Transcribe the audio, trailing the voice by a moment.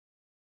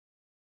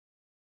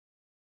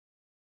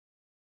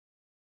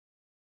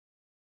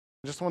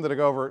I just wanted to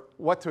go over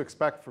what to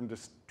expect from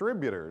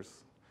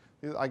distributors.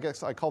 I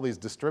guess I call these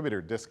distributor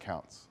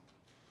discounts.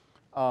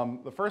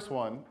 The first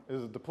one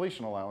is a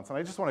depletion allowance, and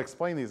I just want to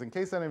explain these in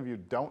case any of you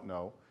don't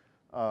know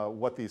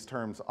what these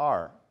terms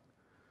are.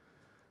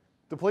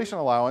 Depletion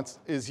allowance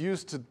is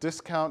used to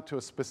discount to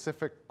a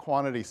specific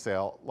quantity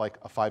sale, like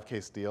a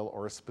 5-case deal,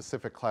 or a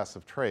specific class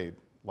of trade,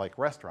 like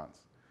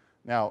restaurants.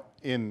 Now,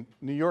 in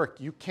New York,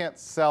 you can't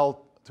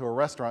sell to a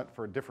restaurant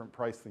for a different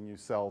price than you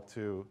sell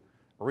to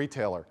a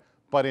retailer.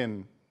 But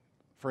in,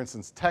 for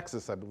instance,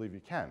 Texas, I believe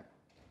you can.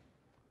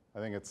 I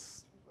think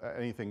it's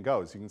anything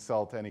goes. You can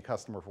sell to any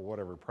customer for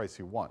whatever price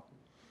you want.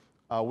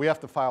 We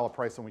have to file a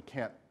price, and we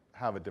can't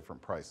have a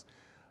different price.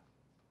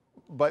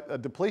 But a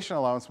depletion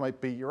allowance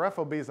might be your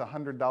FOB is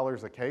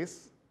 $100 a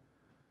case,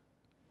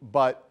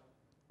 but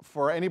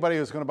for anybody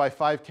who's going to buy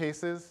 5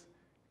 cases,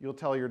 you'll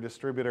tell your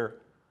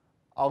distributor,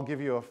 I'll give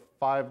you a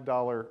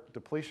 $5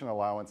 depletion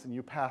allowance, and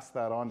you pass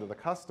that on to the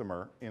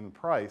customer in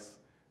price,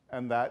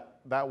 and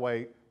that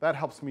way, that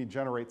helps me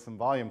generate some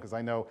volume, because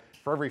I know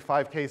for every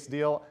 5-case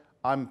deal,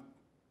 I'm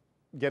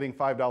getting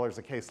 $5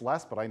 a case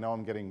less, but I know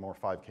I'm getting more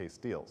 5-case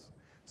deals.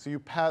 So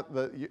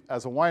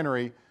as a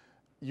winery,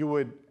 you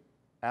would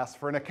ask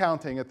for an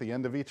accounting at the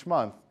end of each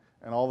month,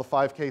 and all the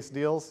 5-case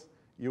deals,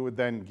 you would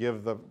then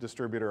give the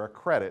distributor a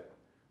credit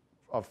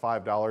of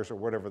 $5 or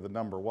whatever the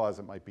number was.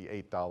 It might be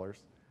 $8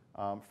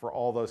 for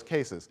all those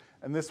cases.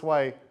 And this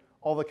way,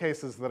 all the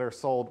cases that are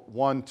sold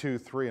 1, 2,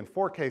 3, and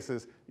 4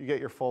 cases, you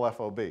get your full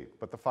FOB.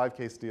 But the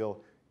 5-case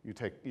deal, you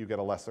get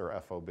a lesser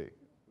FOB,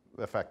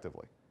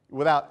 effectively,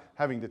 without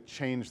having to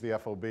change the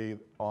FOB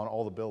on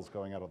all the bills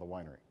going out of the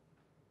winery.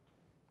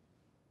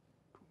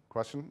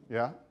 Question?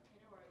 Yeah?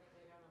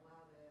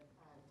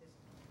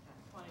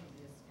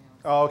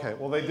 Oh, okay.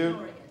 Well, they do.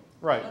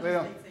 Right.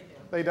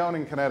 They don't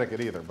in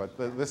Connecticut either. But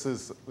this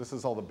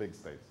is all the big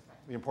states,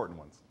 the important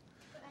ones.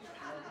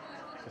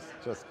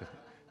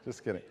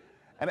 Just kidding.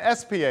 An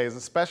SPA is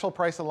a special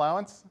price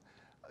allowance.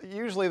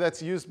 Usually,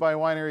 that's used by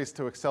wineries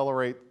to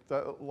accelerate,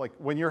 like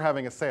when you're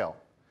having a sale.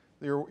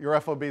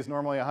 Your FOB is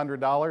normally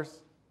 $100,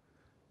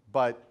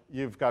 but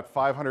you've got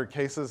 500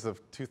 cases of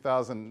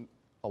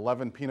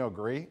 2011 Pinot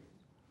Gris.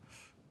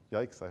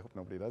 Yikes! I hope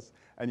nobody does.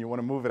 And you want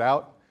to move it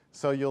out.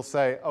 So you'll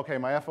say, okay,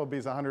 my FOB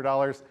is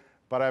 $100,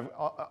 but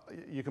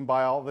you can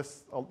buy all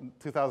this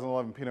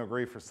 2011 Pinot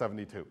Gris for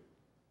 $72. Okay,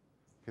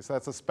 so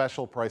that's a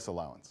special price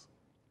allowance.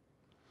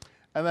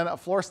 And then a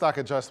floor stock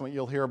adjustment,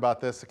 you'll hear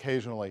about this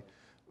occasionally.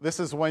 This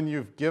is when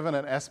you've given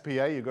an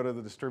SPA, you go to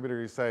the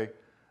distributor, you say,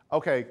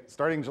 okay,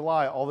 starting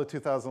July, all the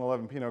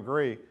 2011 Pinot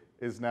Gris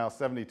is now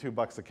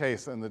 $72 a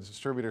case, and the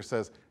distributor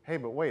says, hey,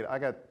 but wait, I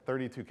got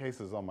 32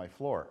 cases on my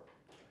floor.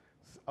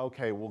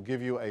 Okay, we'll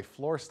give you a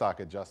floor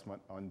stock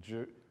adjustment on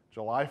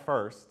July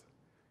 1st.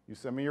 You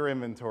send me your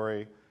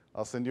inventory,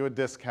 I'll send you a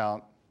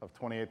discount of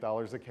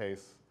 $28 a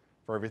case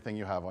for everything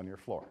you have on your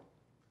floor.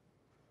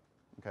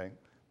 Okay?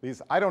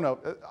 These, I don't know,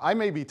 I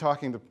may be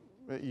talking to,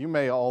 you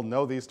may all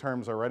know these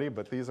terms already,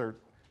 but these are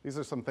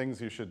some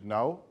things you should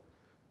know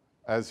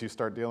as you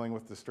start dealing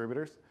with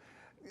distributors.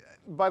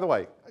 By the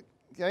way,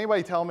 can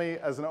anybody tell me,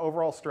 as an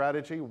overall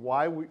strategy,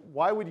 why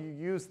would you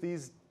use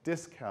these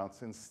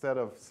discounts instead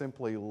of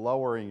simply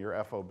lowering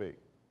your FOB?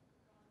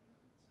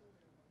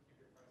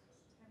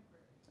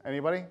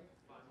 Anybody?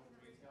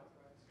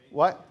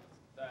 What?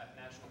 The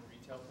national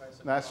retail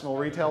price. National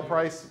retail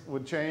price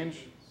would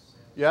change?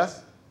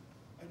 Yes?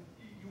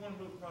 You want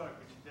to move product,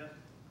 but you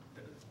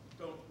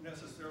don't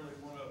necessarily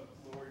want to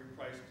lower your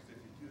price, because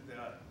if you do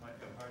that, you might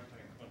have a hard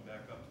time coming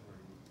back up to where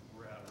you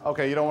were at.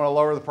 Okay, you don't want to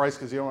lower the price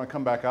because you don't want to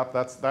come back up.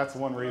 That's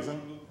one reason. You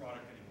want to move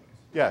product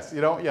anyways. Yes,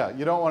 you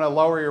don't want to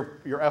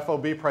lower your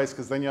FOB price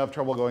because then you have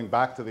trouble going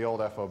back to the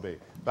old FOB.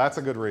 That's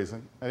a good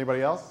reason.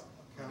 Anybody else?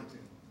 Accounting.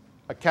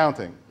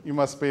 Accounting. You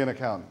must be an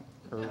accountant.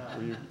 Or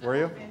were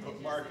you?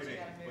 Marketing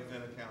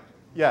within accounting.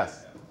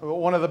 Yes.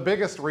 One of the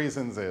biggest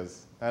reasons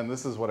is, and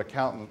this is what an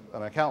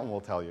accountant will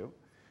tell you,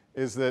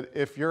 is that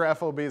if your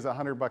FOB is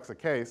 $100 a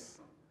case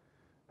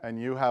and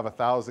you have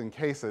 1,000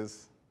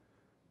 cases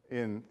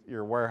in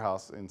your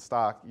warehouse in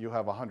stock, you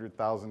have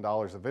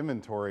 $100,000 of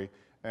inventory,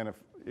 and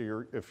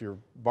if you're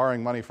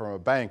borrowing money from a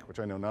bank, which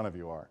I know none of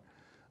you are,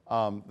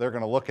 they're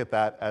going to look at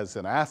that as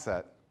an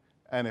asset,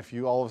 and if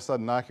you all of a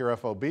sudden knock your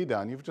FOB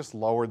down, you've just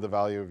lowered the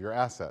value of your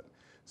asset.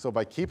 So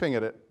by keeping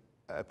it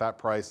at that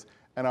price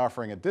and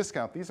offering a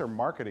discount, these are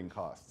marketing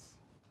costs.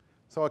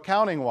 So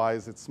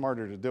accounting-wise, it's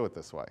smarter to do it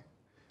this way.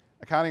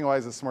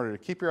 Accounting-wise, it's smarter to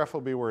keep your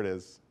FOB where it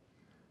is,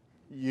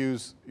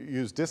 use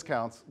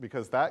discounts,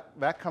 because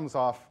that comes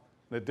off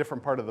in a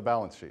different part of the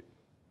balance sheet.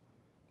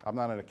 I'm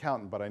not an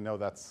accountant, but I know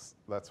that's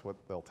what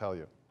they'll tell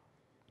you.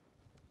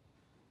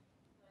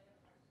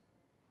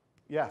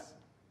 Yes?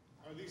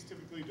 Are these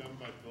typically done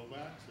by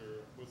billbacks,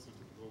 or what's the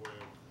typical way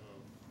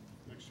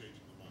of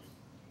exchanging the money?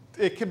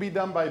 It can be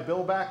done by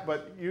billback,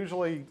 but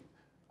usually,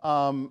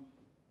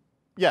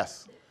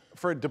 yes.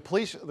 For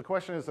depletion, the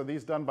question is, are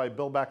these done by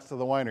billbacks to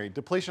the winery?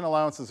 Depletion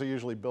allowances are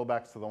usually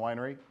billbacks to the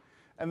winery,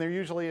 and they're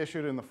usually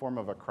issued in the form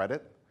of a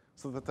credit,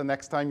 so that the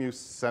next time you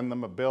send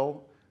them a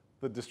bill,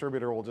 the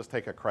distributor will just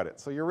take a credit.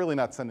 So you're really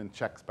not sending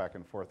checks back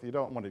and forth. You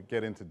don't want to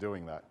get into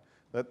doing that.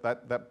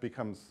 That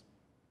becomes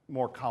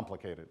more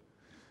complicated.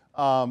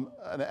 An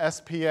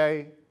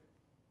SPA,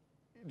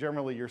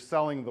 generally you're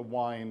selling the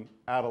wine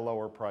at a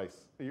lower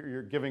price.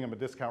 You're giving them a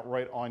discount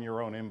right on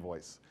your own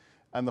invoice.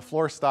 And the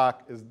floor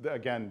stock is,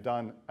 again,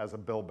 done as a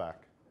bill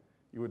back.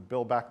 You would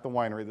bill back the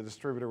winery. The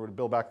distributor would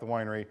bill back the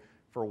winery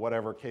for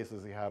whatever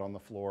cases he had on the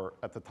floor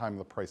at the time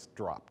the price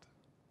dropped.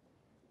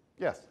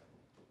 Yes?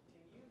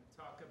 Can you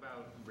talk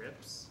about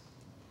RIPs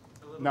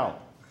a little No,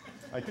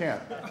 I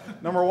can't.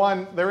 Number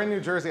one, they're in New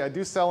Jersey. I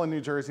do sell in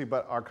New Jersey,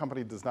 but our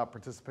company does not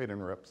participate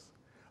in RIPs.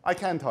 I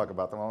can talk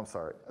about them. I'm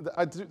sorry.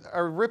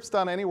 Are RIPs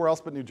done anywhere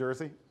else but New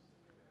Jersey?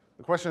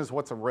 The question is,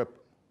 what's a RIP?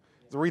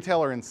 It's a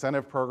retailer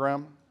incentive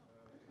program.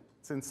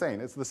 It's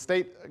insane. It's the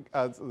state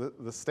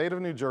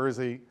of New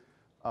Jersey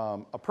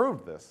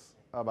approved this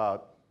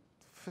about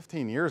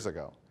 15 years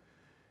ago.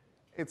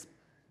 It's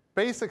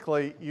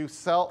basically you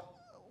sell,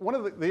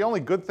 the only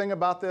good thing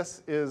about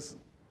this is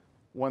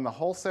when the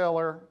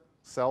wholesaler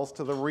sells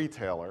to the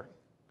retailer,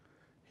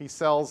 he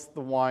sells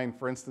the wine,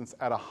 for instance,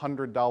 at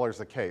 $100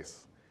 a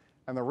case.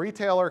 And the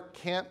retailer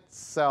can't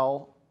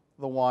sell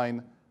the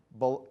wine,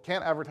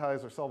 can't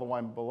advertise or sell the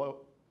wine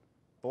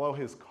below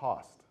his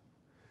cost.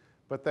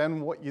 But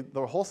then what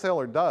the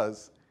wholesaler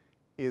does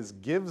is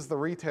gives the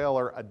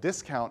retailer a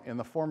discount in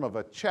the form of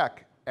a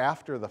check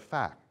after the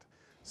fact.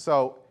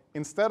 So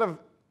instead of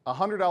a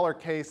 $100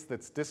 case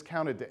that's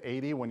discounted to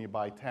 $80 when you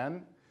buy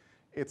 10,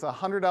 it's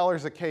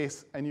 $100 a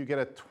case and you get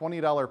a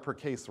 $20 per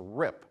case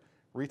RIP,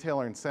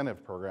 retailer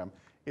incentive program.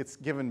 It's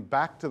given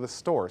back to the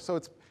store. So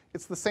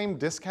it's the same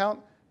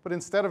discount, but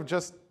instead of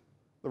just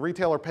the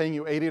retailer paying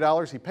you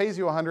 $80, he pays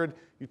you $100,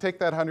 you take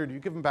that $100, you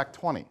give him back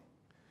 $20.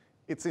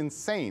 It's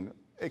insane,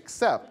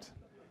 except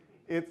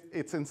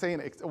it's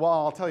insane. Well,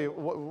 I'll tell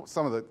you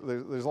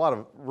there's a lot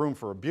of room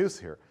for abuse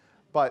here.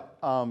 But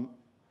the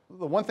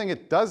one thing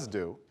it does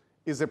do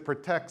is it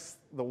protects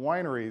the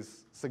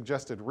winery's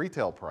suggested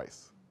retail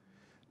price.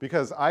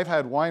 Because I've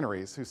had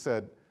wineries who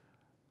said,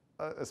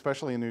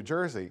 especially in New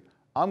Jersey,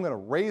 I'm going to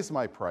raise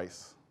my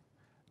price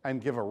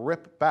and give a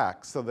RIP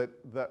back so that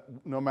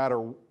no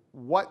matter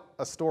what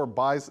a store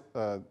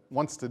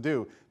wants to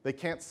do, they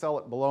can't sell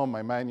it below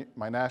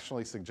my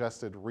nationally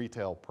suggested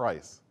retail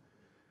price.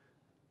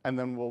 And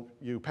then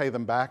you pay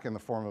them back in the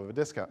form of a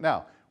discount.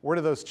 Now, where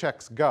do those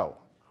checks go?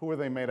 Who are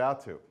they made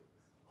out to?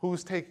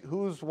 Who's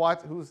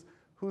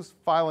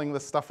filing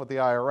this stuff with the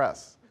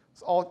IRS?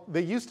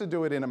 They used to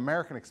do it in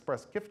American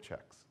Express gift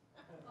checks.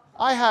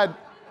 I had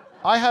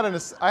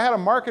a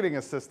marketing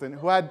assistant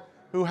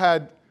who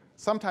had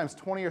sometimes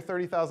 $20,000 or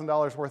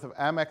 $30,000 worth of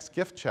Amex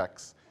gift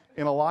checks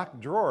in a locked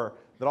drawer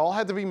that all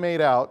had to be made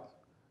out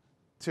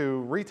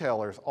to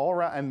retailers all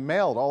around and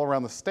mailed all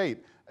around the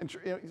state. And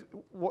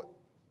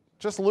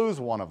just lose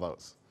one of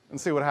those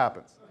and see what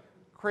happens.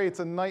 Creates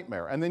a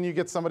nightmare. And then you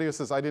get somebody who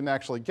says, I didn't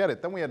actually get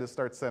it. Then we had to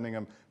start sending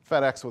them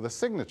FedEx with a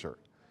signature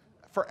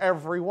for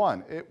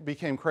everyone. It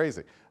became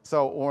crazy.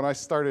 So when I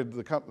started,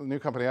 the new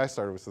company I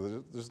started, we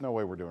said, there's no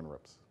way we're doing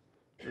RIPs.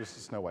 There's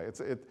just no way.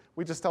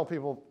 We just tell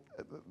people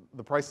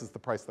the price is the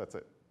price, that's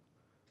it.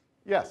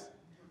 Yes,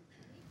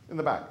 in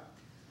the back.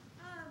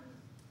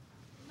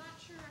 I'm not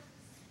sure if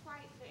this is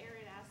quite the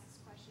area to ask this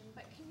question,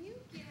 but can you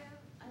give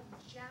a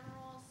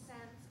general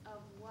sense of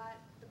what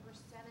the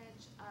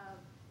percentage of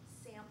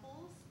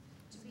samples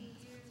to be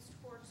used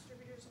for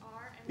distributors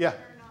are, and Yeah.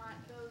 whether or not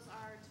those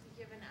are to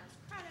be given as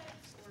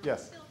credits or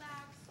Yes.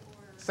 fillbacks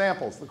or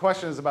Samples. The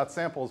question is about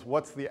samples.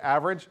 What's the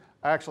average?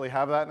 I actually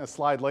have that in a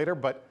slide later,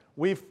 but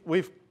we've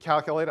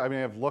calculated,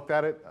 I've looked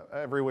at it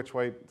every which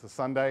way to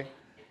Sunday.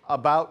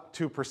 About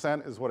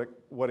 2% is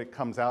what it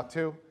comes out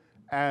to.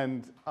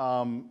 And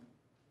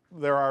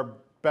there are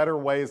better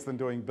ways than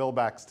doing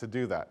billbacks to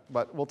do that.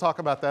 But we'll talk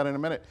about that in a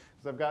minute,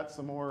 because I've got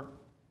some more.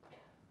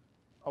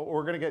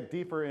 We're going to get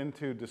deeper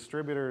into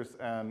distributors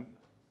and,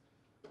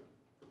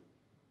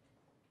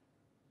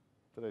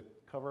 did I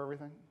cover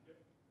everything?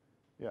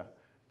 Yeah,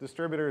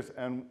 distributors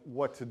and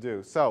what to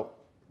do. So,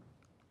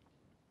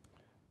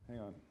 hang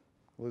on,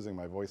 losing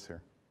my voice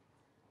here.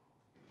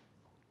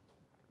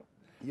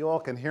 You all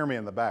can hear me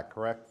in the back,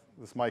 correct?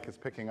 This mic is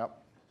picking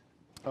up?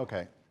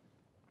 Okay.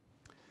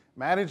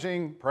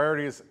 Managing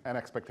priorities and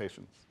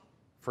expectations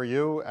for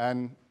you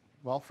and,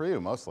 well, for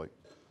you mostly.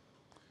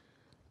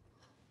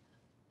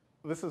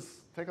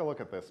 Take a look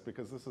at this,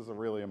 because this is a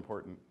really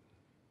important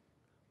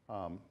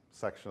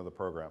section of the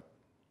program.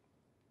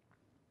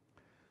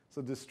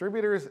 So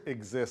distributors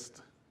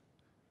exist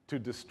to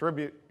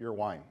distribute your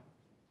wine.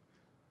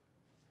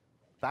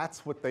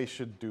 That's what they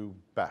should do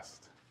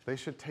best. They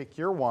should take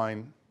your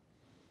wine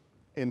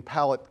in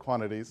pallet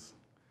quantities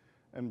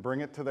and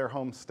bring it to their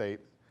home state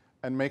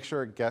and make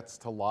sure it gets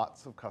to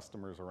lots of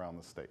customers around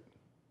the state.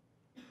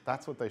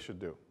 That's what they should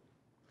do.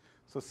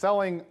 So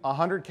selling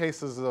 100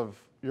 cases of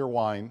your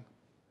wine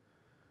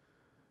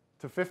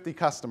to 50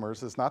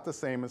 customers is not the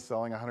same as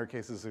selling 100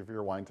 cases of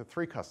your wine to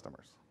 3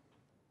 customers.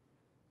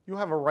 You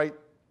have a right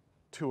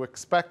to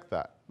expect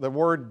that. The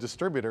word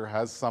distributor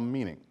has some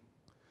meaning,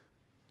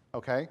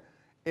 okay?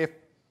 If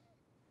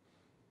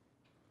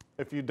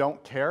you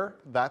don't care,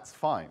 that's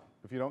fine.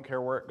 If you don't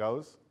care where it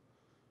goes,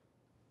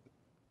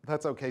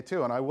 that's okay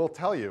too. And I will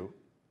tell you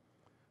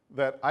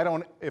that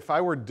if I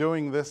were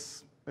doing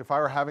this, if I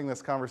were having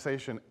this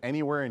conversation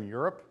anywhere in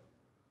Europe,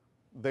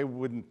 they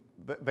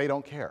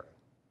don't care.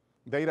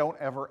 They don't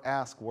ever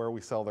ask where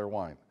we sell their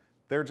wine.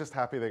 They're just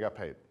happy they got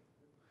paid.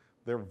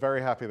 They're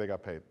very happy they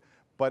got paid.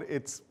 But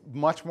it's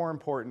much more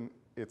important,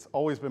 it's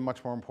always been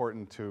much more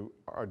important to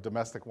our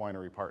domestic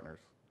winery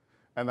partners.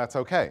 And that's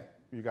okay.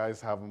 You guys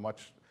have a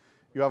much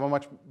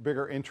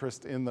bigger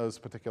interest in those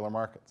particular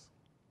markets.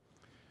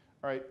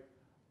 All right.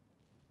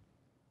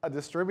 A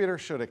distributor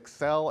should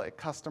excel at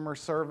customer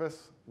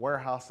service,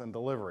 warehouse, and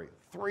delivery.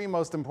 3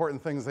 most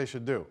important things they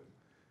should do.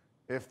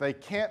 If they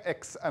can't,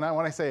 and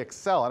when I say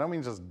excel, I don't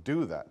mean just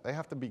do that. They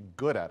have to be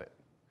good at it,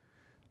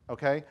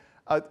 okay?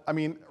 I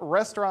mean,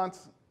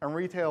 restaurants and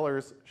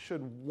retailers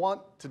should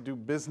want to do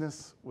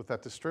business with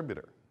that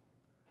distributor.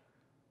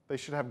 They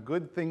should have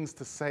good things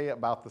to say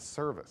about the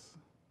service.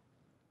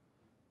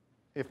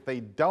 If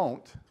they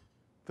don't,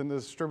 then the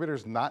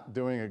distributor's not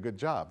doing a good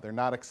job. They're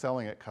not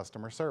excelling at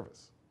customer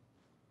service.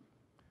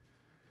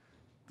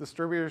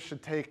 Distributors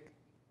should take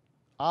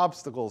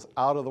obstacles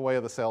out of the way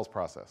of the sales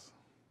process.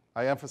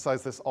 I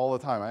emphasize this all the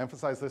time. I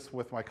emphasize this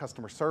with my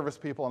customer service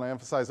people, and I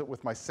emphasize it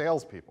with my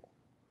sales people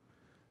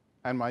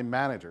and my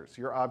managers.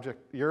 Your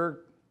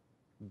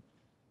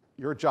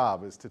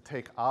job is to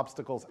take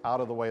obstacles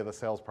out of the way of the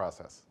sales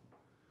process.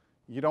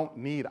 You don't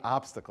need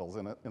obstacles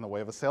in the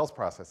way of a sales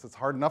process. It's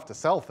hard enough to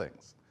sell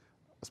things,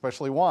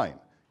 especially wine.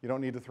 You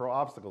don't need to throw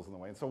obstacles in the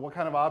way. And so what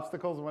kind of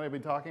obstacles am I be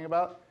talking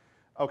about?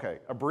 Okay,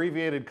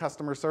 abbreviated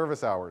customer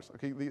service hours.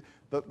 Okay,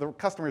 the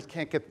customers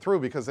can't get through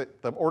because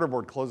the order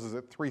board closes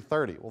at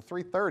 3:30. Well,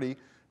 3:30,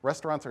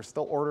 restaurants are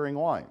still ordering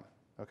wine.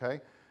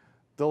 Okay,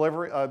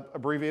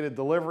 abbreviated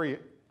delivery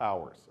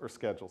hours or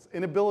schedules.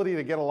 Inability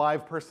to get a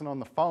live person on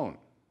the phone.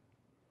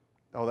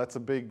 Oh, that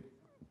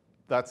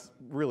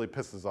really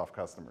pisses off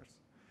customers.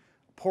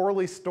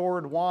 Poorly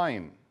stored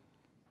wine.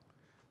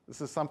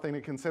 This is something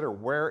to consider.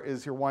 Where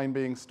is your wine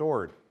being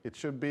stored? It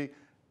should be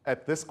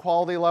at this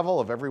quality level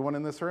of everyone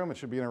in this room, it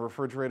should be in a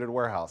refrigerated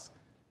warehouse.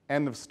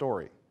 End of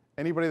story.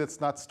 Anybody that's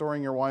not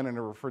storing your wine in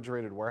a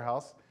refrigerated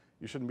warehouse,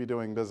 you shouldn't be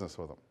doing business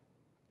with them.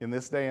 In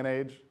this day and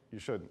age, you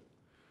shouldn't.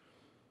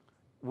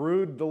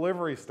 Rude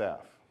delivery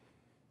staff.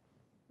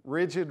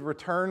 Rigid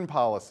return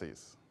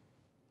policies.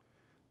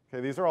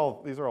 Okay, these are all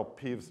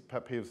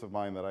pet peeves of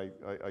mine that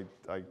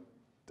I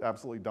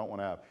absolutely don't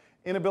want to have.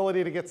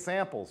 Inability to get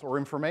samples or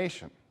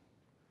information.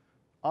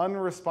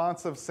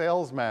 Unresponsive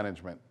sales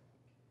management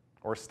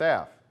or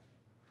staff.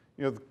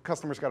 You know, the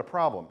customer's got a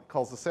problem,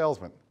 calls the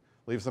salesman,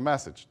 leaves a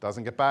message,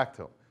 doesn't get back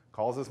to him,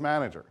 calls his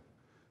manager.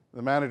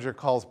 The manager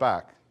calls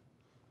back,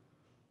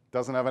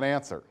 doesn't have an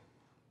answer,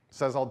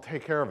 says, I'll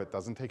take care of it,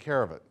 doesn't take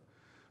care of it.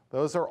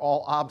 Those are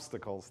all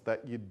obstacles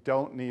that you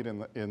don't need in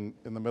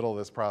the middle of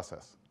this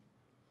process.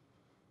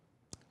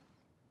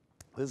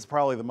 This is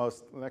probably the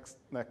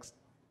next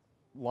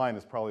line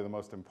is probably the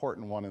most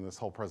important one in this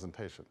whole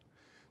presentation.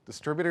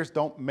 Distributors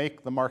don't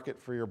make the market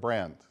for your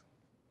brand.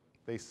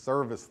 They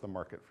service the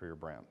market for your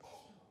brand.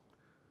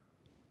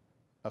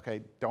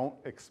 Okay, don't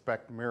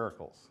expect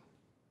miracles.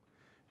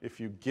 If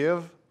you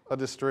give a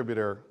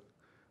distributor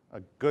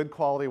a good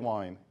quality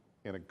wine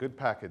in a good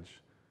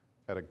package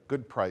at a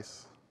good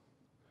price,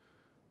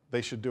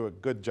 they should do a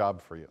good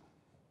job for you.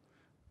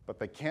 But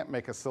they can't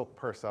make a silk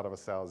purse out of a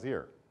sow's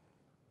ear.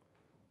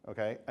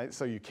 Okay,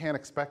 so you can't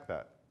expect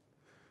that.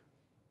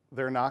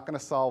 They're not going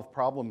to solve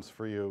problems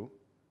for you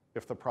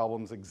if the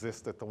problems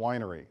exist at the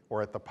winery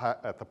or at the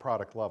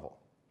product level.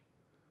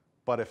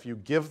 But if you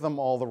give them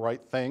all the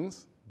right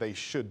things, they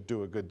should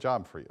do a good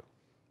job for you.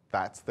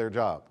 That's their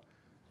job.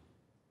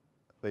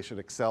 They should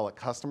excel at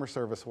customer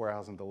service,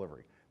 warehouse, and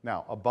delivery.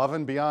 Now, above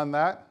and beyond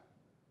that,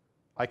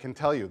 I can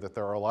tell you that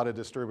there are a lot of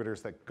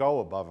distributors that go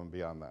above and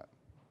beyond that.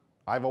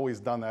 I've always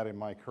done that in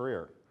my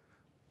career,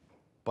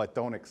 but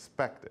don't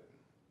expect it.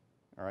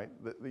 All right?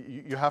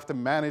 You have to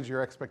manage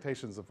your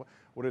expectations of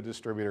what a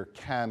distributor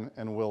can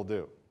and will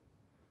do.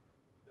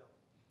 Bill,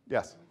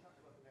 yes? can we talk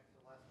about the next to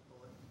last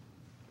bullet?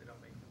 They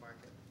don't make the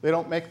market. They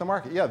don't make the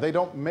market. Yeah, they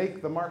don't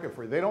make the market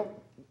for you.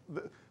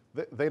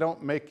 They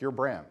don't make your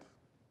brand.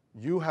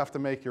 You have to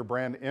make your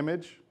brand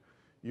image.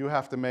 You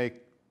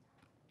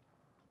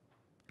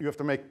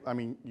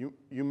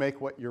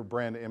make what your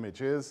brand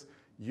image is.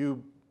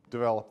 You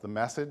develop the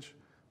message.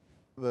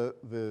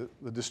 The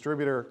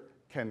distributor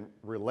can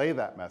relay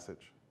that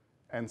message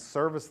and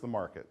service the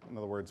market. In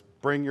other words,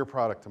 bring your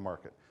product to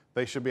market.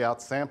 They should be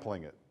out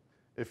sampling it.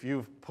 If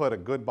you've put a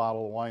good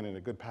bottle of wine in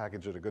a good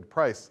package at a good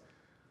price,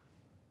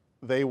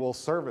 they will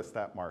service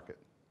that market.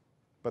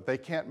 But they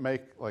can't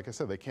make, like I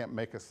said, they can't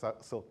make a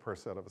silk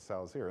purse out of a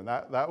sow's ear. And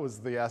that was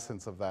the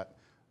essence of that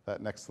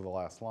next to the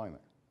last line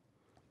there.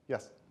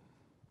 Yes?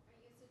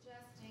 Are you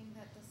suggesting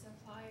that the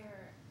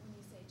supplier, when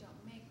you say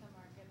don't make the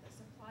market, the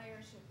supplier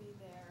should be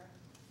there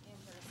in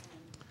person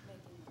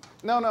making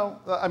the market?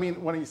 No. I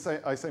mean, when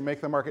I say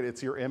make the market,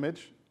 it's your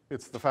image.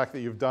 It's the fact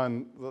that you've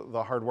done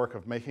the hard work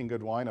of making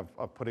good wine,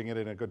 of putting it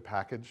in a good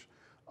package,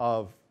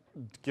 of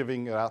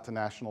giving it out to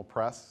national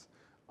press,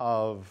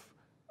 of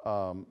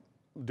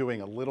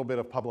doing a little bit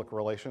of public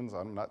relations.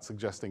 I'm not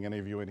suggesting any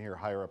of you in here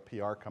hire a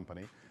PR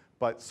company,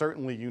 but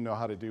certainly you know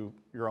how to do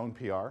your own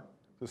PR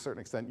to a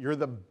certain extent. You're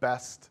the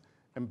best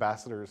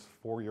ambassadors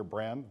for your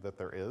brand that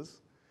there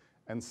is.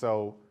 And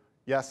so,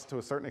 yes, to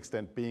a certain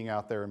extent, being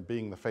out there and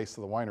being the face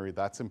of the winery,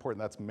 that's important.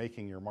 That's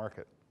making your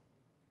market.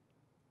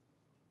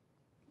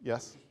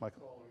 Yes,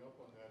 Michael? Following up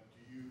on that,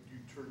 do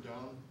you turn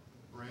down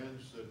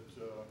brands that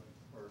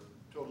are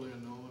totally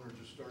unknown or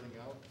just starting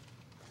out?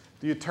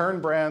 Do you turn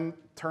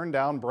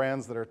down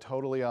brands that are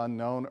totally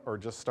unknown or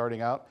just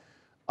starting out?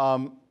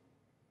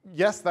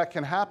 Yes, that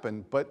can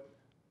happen, but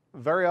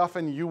very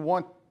often you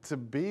want to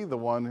be the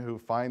one who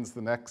finds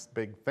the next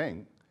big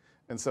thing.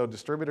 And so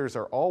distributors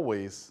are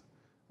always,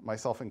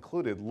 myself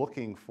included,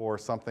 looking for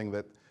something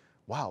that,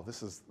 wow,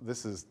 this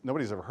is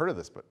nobody's ever heard of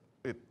this, but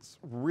it's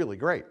really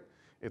great.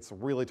 It's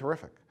really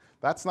terrific.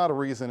 That's not a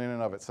reason in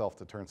and of itself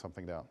to turn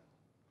something down.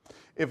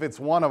 If it's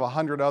one of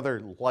 100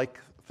 other like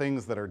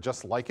things that are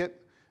just like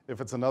it,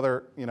 if it's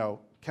another,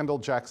 Kendall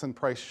Jackson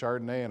price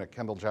Chardonnay in a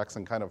Kendall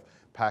Jackson kind of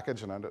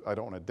package, and I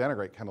don't want to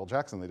denigrate Kendall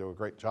Jackson, they do a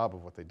great job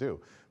of what they do,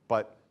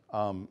 but,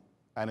 and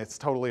it's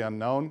totally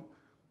unknown,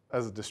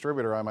 as a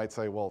distributor, I might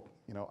say, well,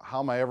 how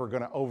am I ever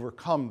going to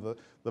overcome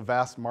the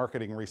vast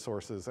marketing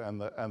resources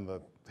and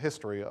the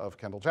history of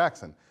Kendall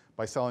Jackson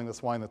by selling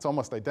this wine that's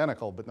almost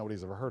identical, but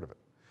nobody's ever heard of it?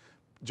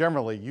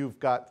 Generally, you've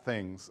got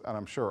things, and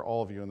I'm sure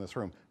all of you in this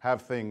room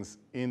have things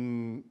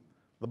in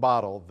the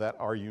bottle that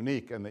are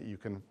unique and that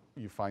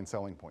you find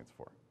selling points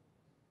for.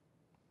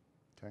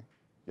 Okay?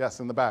 Yes,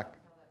 in the back.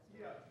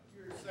 Yeah,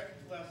 your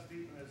second to last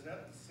statement, is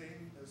that the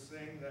same as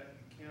saying that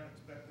you can't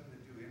expect them to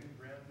do any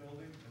brand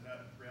building, and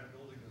that brand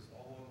building is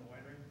all on the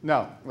winery?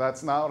 No,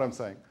 that's not what I'm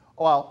saying.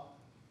 Well,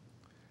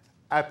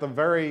 at the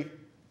very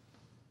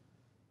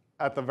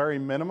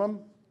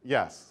minimum,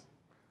 yes,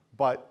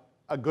 but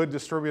a good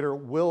distributor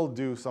will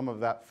do some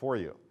of that for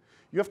you.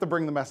 You have to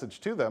bring the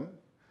message to them.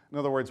 In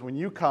other words, when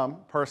you come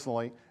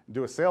personally,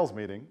 do a sales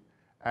meeting,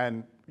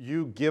 and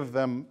you give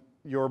them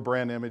your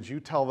brand image, you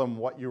tell them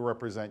what you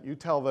represent, you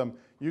tell them,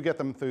 you get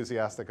them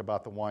enthusiastic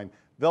about the wine,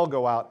 they'll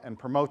go out and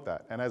promote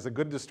that. And as a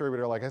good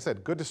distributor, like I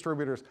said, good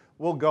distributors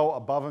will go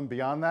above and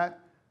beyond that,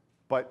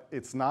 but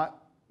it's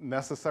not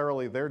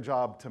necessarily their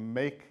job to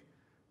make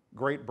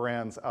great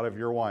brands out of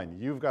your wine.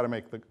 You've got to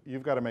make the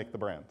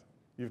brand.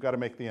 You've got to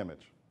make the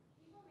image.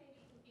 People may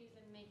be confused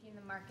in making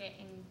the market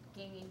and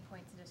gaining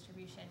points of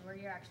distribution, where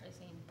you're actually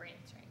saying brand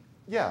strength.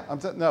 Yeah,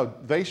 no,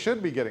 they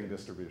should be getting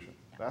distribution.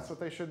 That's what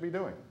they should be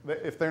doing.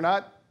 If they're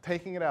not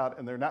taking it out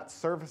and they're not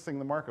servicing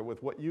the market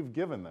with what you've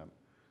given them,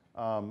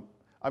 I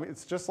mean,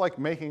 it's just like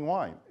making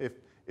wine.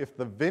 If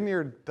the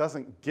vineyard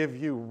doesn't give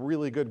you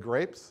really good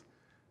grapes,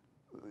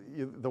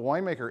 the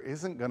winemaker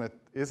isn't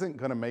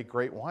gonna make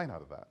great wine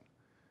out of that.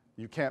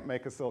 You can't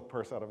make a silk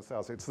purse out of a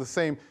sow. It's the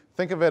same.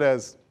 Think of it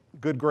as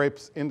good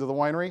grapes into the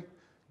winery,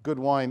 good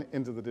wine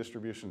into the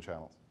distribution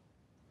channels.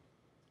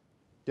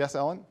 Yes,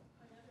 Ellen?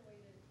 Another way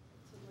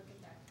to look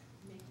at that,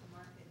 make the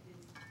market,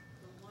 is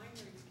the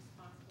winery is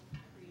responsible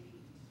for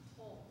creating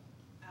pull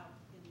out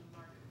in the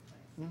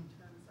marketplace in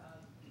terms of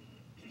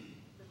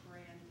the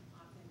brand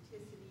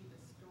authenticity,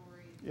 the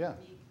story, the Yeah.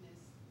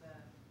 uniqueness, the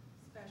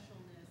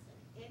specialness, and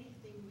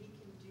anything we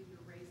can do to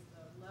raise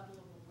the level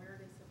of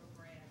awareness of a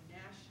brand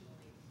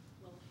nationally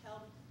will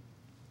help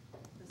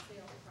the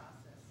sales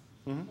process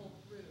pull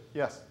through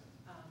Yes.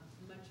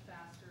 much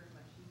faster and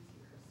much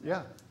easier. So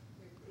Yeah.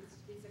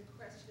 It's a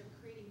question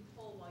of creating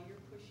pull while you're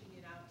pushing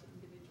it out to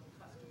individual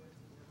customers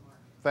in your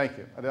market. Thank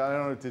you. I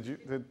don't know,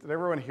 did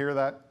everyone hear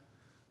that?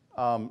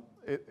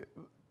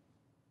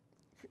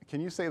 Can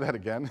you say that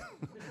again?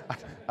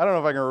 I don't know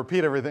if I can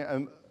repeat everything,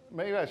 and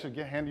maybe I should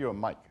hand you a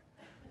mic.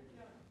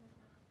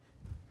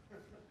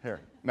 Here.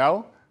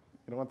 No?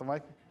 You don't want the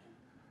mic?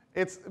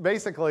 It's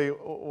basically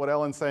what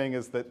Ellen's saying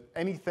is that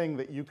anything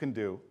that you can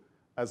do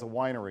as a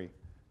winery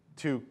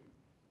to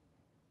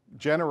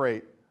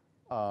generate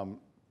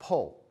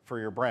pull for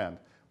your brand,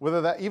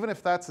 whether that, even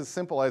if that's as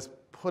simple as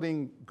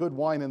putting good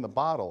wine in the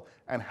bottle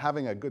and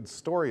having a good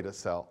story to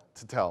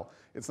tell.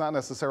 It's not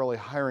necessarily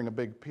hiring a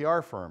big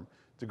PR firm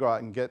to go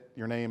out and get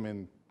your name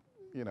in,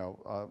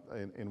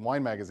 in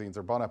wine magazines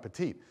or Bon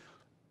Appetit.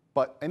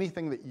 But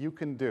anything that you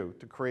can do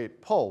to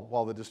create pull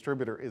while the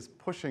distributor is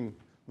pushing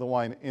the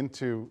wine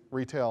into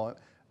retail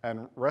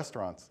and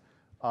restaurants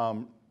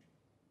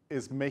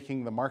is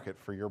making the market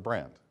for your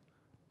brand.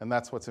 And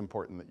that's what's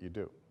important that you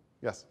do.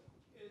 Yes?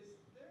 Is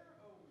there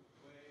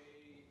a way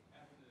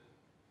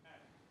at,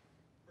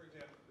 for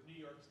example, the New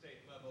York State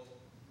level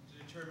to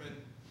determine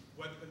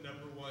what the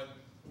 #1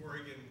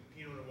 Oregon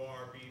Pinot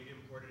Noir being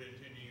imported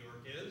into New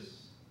York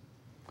is?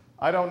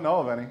 I don't know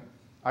of any.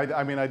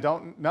 I mean, I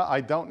don't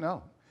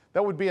know.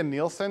 That would be a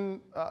Nielsen.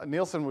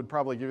 Nielsen would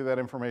probably give you that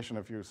information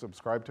if you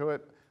subscribe to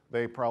it.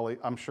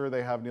 I'm sure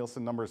they have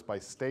Nielsen numbers by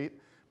state,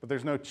 but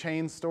there's no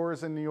chain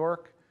stores in New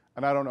York,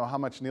 and I don't know how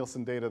much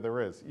Nielsen data there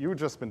is. You've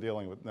just been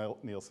dealing with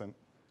Nielsen.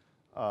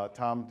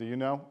 Tom, do you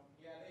know?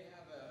 Yeah,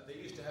 they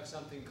used to have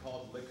something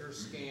called Liquor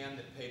Scan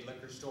that paid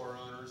liquor store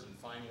owners and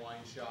fine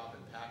wine shop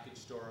and package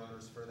store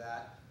owners for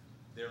that.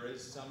 There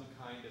is some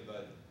kind of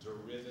a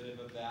derivative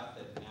of that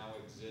that now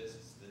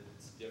exists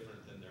that's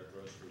different than their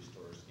grocery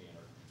store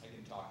scanner. I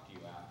can talk to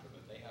you after,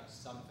 but they have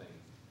something.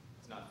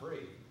 It's not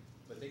free,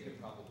 but they could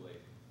probably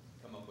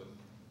come up with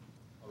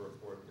a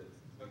report that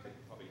we could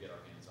probably get our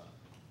hands on.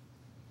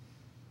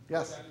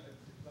 Yes.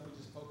 Let me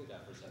just poke at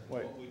that for a second.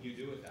 Wait. What would you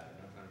do with that?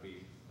 I'm not trying to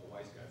be a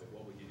wise guy, but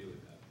what would you do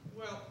with that?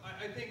 Well,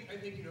 I think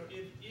you know,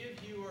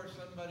 if you are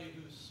somebody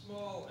who's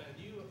small and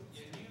you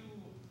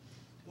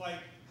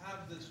like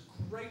have this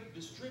great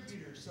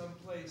distributor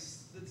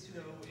someplace that's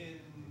in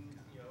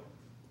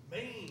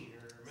Maine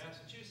or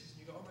Massachusetts,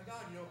 and you go, oh my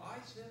God, I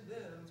send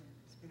them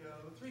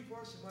 3/4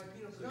 of my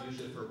peanut So use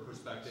production. it for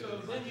perspective. So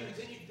and then context.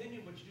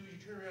 what you do is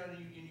you turn around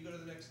and you go to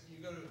the next,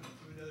 you go to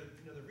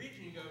another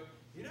region, you go,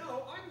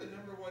 I'm the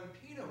 #1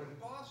 Pinot in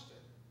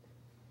Boston.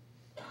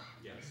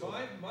 Yeah, so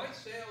My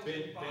sales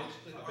in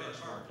Boston are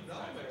benchmarking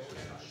phenomenal, factor,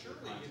 and so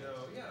surely, context.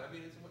 I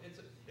mean,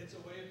 it's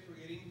a way of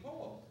creating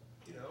pull.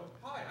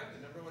 Hi, I'm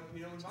the #1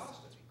 Pinot in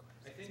Boston.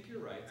 I think you're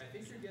right. I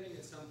think you're getting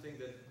at something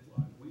that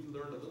we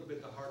learned a little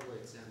bit the hard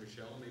way at San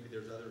Michelle. Maybe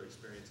there's other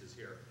experiences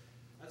here.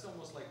 That's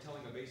almost like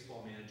telling a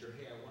baseball manager,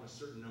 hey, I want a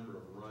certain number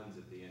of runs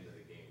at the end of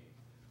the game.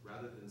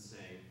 Rather than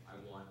saying, I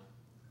want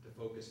to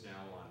focus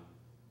now on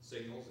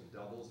singles and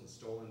doubles and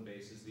stolen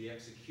bases, the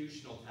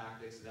executional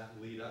tactics that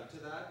lead up to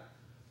that.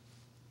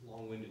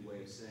 Long-winded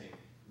way of saying,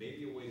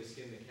 maybe a way to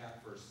skin the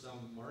cat for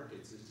some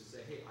markets is to say,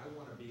 hey, I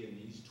want to be in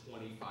these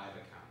 25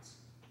 accounts.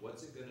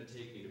 What's it going to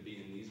take me to be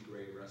in these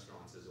great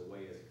restaurants as a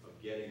way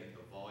of getting at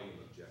the volume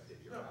objective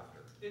you're after?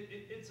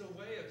 It's a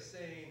way of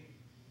saying,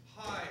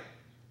 hi,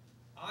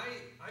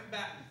 I'm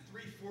batting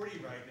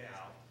 .340 right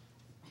now.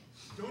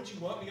 Don't you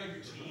want me on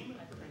your team?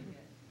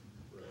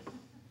 Right.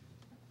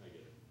 I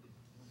get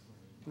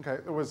it.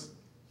 Okay, there was,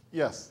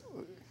 yes.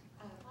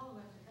 Follow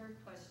up to her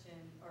question,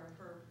 or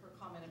her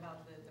comment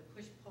about the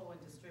push-pull and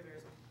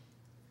distributors,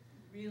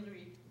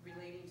 really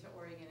relating to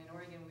Oregon. In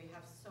Oregon, we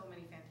have so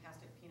many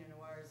fantastic Pinot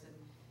Noirs,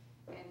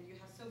 and you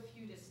have so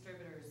few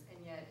distributors, and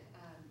yet,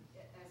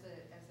 as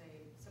a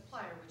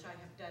supplier, which I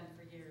have done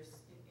for years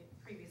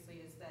previously,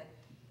 is that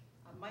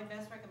my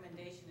best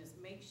recommendation is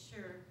make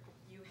sure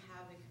you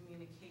have the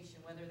communication,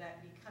 whether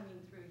that be coming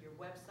through your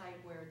website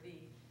where the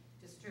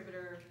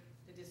distributor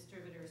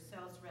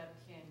sales rep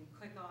can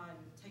click on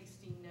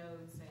tasting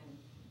notes and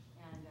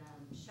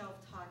shelf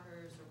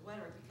talkers or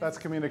whatever. That's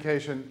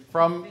communication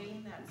from,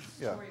 conveying that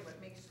story, what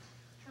makes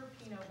her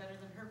Pinot better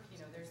than her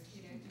Pinot.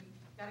 You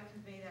got to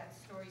convey that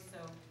story so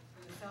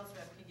the sales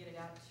rep can get it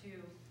out to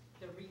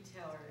the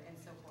retailer and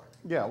so forth.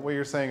 yeah, what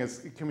you're saying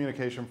is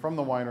communication from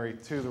the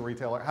winery to the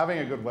retailer, having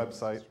a good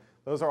website.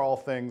 Those are all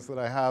things that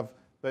I have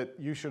that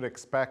you should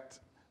expect,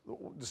 the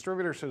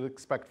distributor should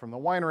expect from the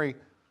winery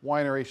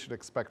should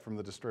expect from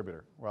the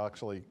distributor. We'll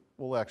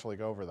actually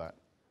go over that.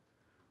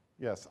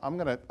 Yes, I'm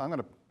gonna,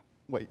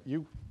 wait,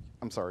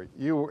 I'm sorry,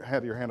 you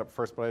had your hand up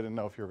first, but I didn't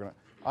know if you were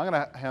I'm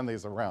gonna hand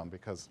these around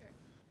because. Sure.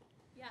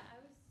 Yeah, I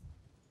was.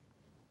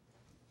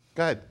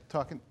 Go ahead,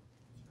 talking.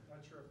 Not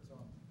sure if it's on.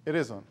 It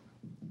is on,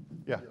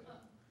 yeah.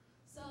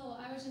 So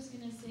I was just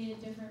gonna say a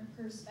different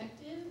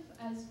perspective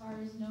as far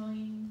as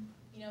knowing,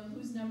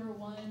 who's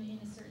 #1 in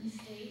a certain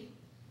state.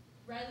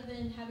 Rather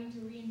than having to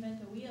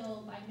reinvent the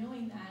wheel, by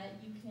knowing that,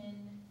 you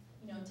can,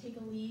 take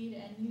a lead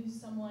and use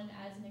someone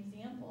as an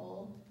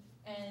example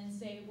and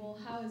say, well,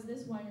 how is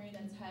this winery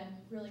that's had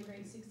really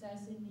great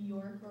success in New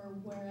York or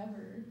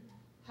wherever,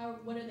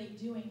 what are they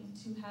doing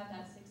to have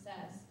that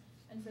success?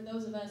 And for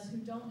those of us who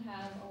don't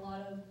have a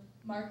lot of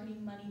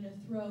marketing money to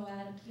throw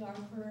at a PR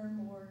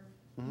firm or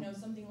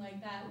something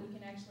like that, we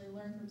can actually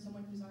learn from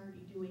someone who's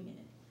already doing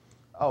it.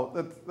 Oh,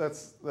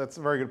 that's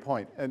a very good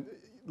point. And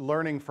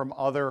learning from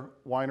other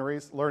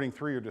wineries, learning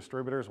through your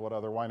distributors what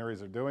other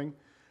wineries are doing.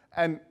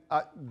 And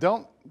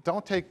don't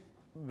take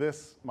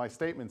my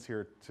statements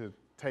here to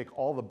take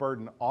all the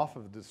burden off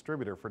of the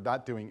distributor for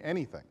not doing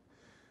anything.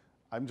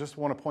 I just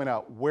want to point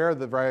out where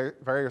the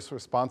various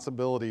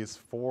responsibilities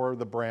for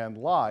the brand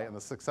lie and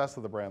the success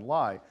of the brand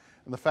lie.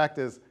 And the fact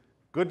is,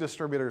 good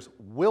distributors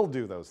will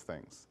do those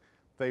things.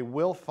 They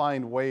will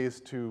find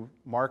ways to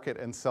market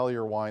and sell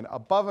your wine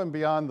above and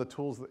beyond the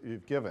tools that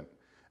you've given.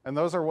 And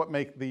those are what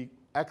make the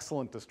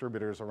excellent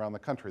distributors around the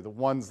country, the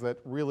ones that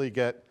really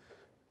get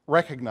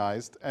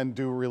recognized and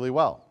do really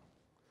well.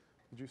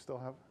 Did you still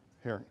have?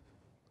 Here.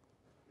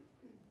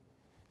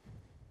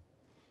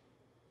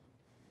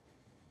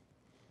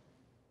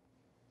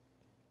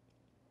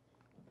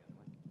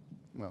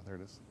 Well, there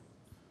it is.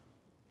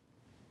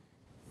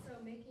 So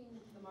making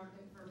the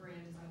market for a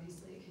brand is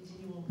obviously a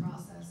continual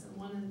process, and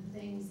one of the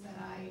things that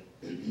I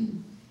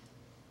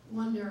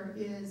wonder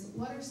is,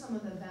 what are some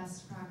of the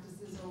best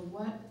practices, or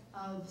what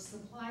of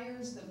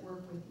suppliers that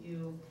work with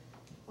you,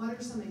 what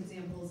are some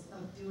examples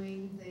of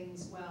doing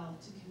things well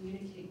to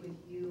communicate with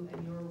you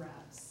and your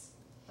reps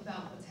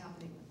about what's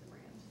happening with the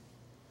brand?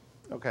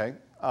 Okay,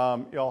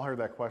 you all heard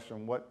that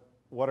question.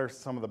 What are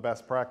some of the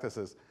best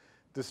practices?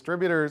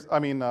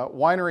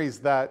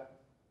 wineries that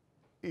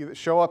either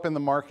show up in the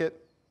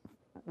market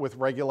with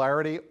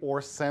regularity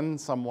or send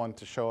someone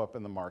to show up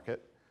in the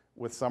market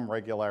with some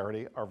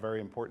regularity are very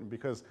important,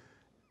 because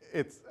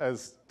it's,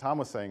 as Tom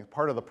was saying,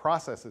 part of the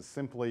process is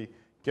simply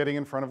getting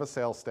in front of a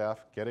sales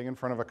staff, getting in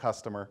front of a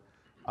customer.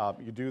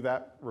 You do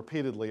that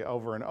repeatedly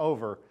over and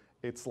over.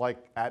 It's like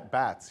at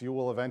bats. You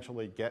will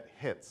eventually get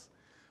hits.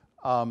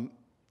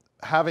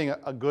 Having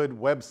a good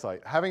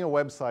website, having a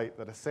website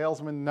that a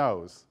salesman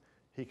knows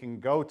he can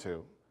go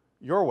to,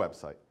 your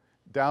website,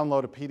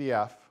 download a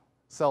PDF,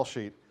 sell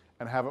sheet,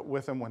 and have it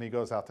with him when he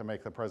goes out to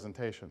make the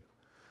presentation.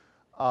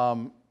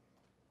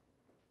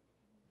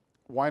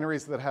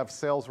 Wineries that have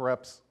sales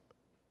reps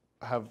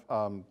have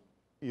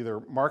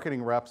either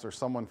marketing reps or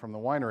someone from the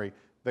winery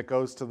that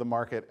goes to the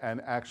market and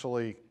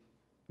actually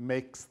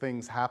makes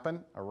things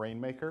happen, a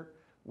rainmaker,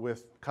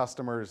 with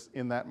customers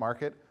in that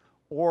market,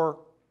 or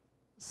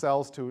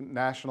sells to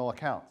national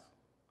accounts.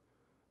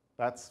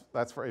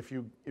 That's for if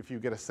you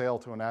get a sale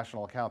to a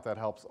national account, that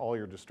helps all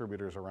your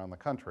distributors around the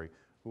country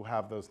who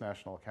have those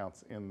national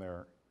accounts in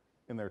their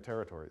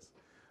territories.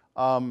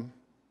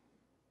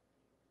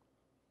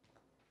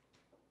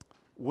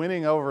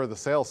 Winning over the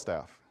sales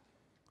staff.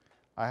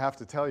 I have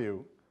to tell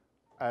you,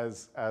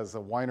 as a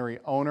winery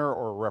owner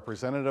or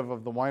representative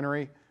of the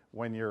winery,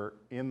 when you're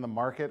in the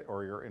market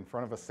or you're in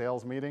front of a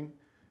sales meeting,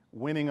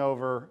 winning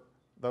over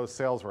those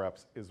sales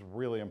reps is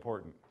really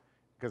important,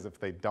 because if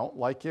they don't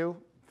like you,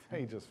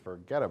 they just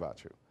forget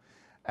about you.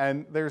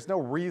 And there's no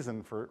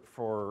reason for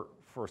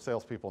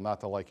salespeople not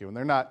to like you, and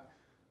they're not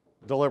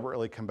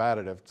deliberately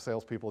combative.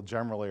 Salespeople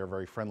generally are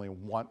very friendly,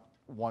 want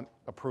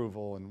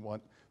approval,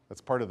 and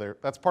that's part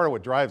of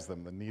what drives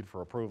them, the need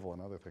for approval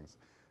and other things.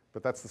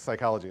 But that's the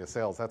psychology of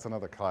sales. That's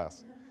another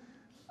class.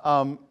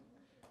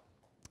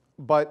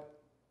 But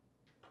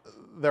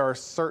there are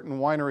certain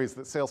wineries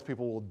that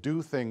salespeople will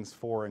do things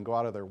for and go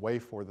out of their way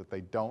for that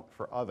they don't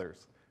for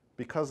others,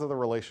 because of the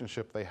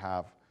relationship they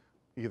have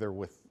either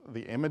with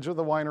the image of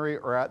the winery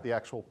or at the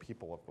actual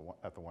people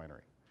at the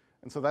winery.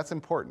 And so that's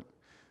important.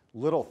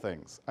 Little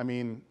things. I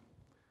mean,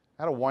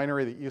 I had a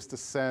winery that used to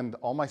send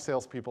all my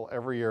salespeople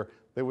every year,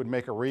 they would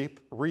make a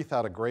wreath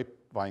out of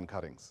grapevine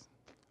cuttings.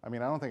 I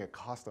mean, I don't think it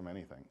cost them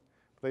anything.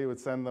 They would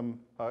send them,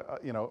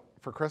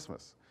 for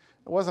Christmas.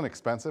 It wasn't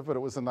expensive, but it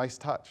was a nice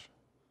touch.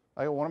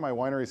 One of my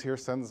wineries here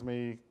sends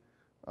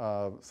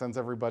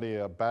everybody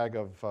a bag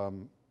of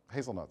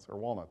hazelnuts or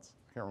walnuts.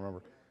 I can't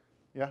remember.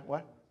 Yeah,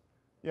 what?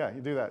 Yeah,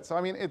 you do that. So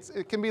I mean,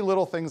 it can be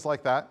little things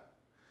like that.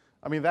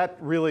 I mean, that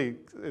really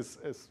is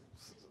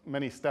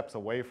many steps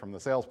away from the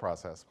sales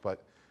process,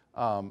 but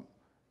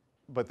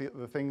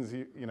the things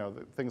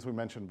the things we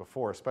mentioned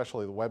before,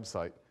 especially the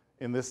website,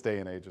 in this day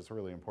and age is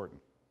really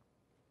important.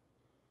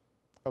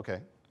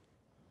 Okay.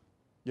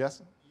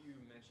 Yes? You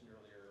mentioned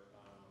earlier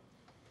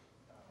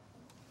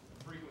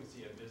the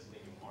frequency of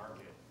visiting a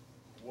market.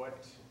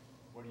 What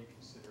do you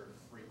consider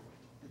frequent?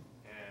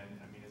 And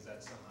I mean, is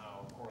that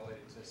somehow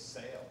correlated to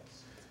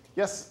sales?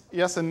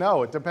 Yes and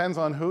no. It depends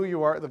on who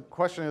you are. The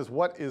question is,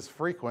 what is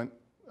frequent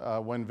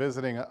when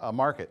visiting a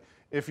market?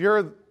 If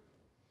you're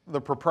the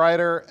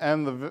proprietor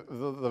and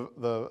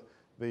the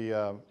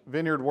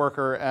vineyard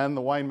worker and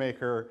the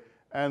winemaker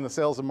and the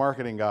sales and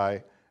marketing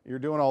guy, you're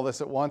doing all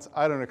this at once,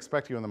 I don't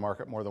expect you in the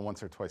market more than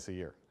once or twice a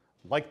year.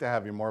 I'd like to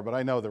have you more, but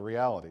I know the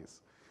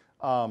realities.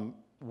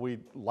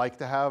 We'd like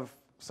to have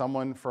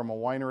someone from a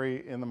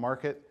winery in the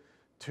market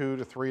 2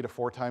 to 3 to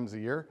 4 times a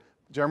year.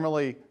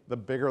 Generally, the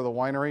bigger the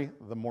winery,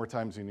 the more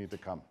times you need to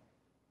come.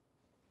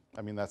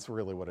 I mean, that's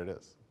really what it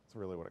is. It's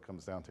really what it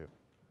comes down to.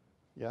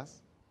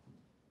 Yes?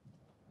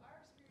 Our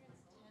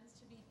experience tends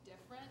to be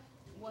different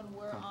when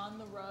we're on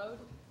the road.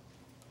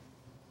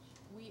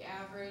 We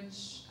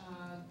average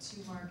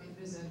 2 market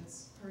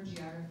visits per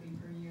geography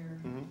per year.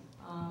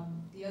 Mm-hmm.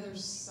 The other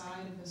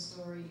side of the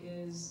story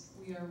is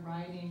we are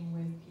riding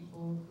with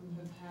people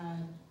who have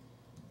had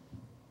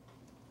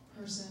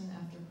person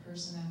after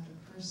person after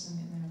person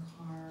in their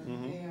car.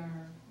 Mm-hmm. They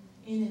are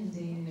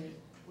inundated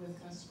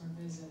with customer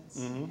visits,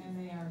 mm-hmm. and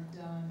they are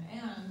done.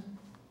 And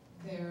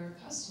their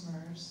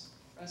customers,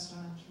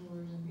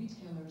 restaurateurs and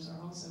retailers,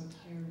 are also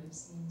tired of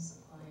seeing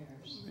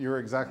suppliers. You're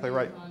exactly What are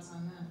right. your thoughts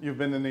on that? You've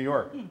been to New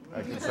York,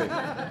 I can see.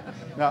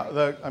 Now,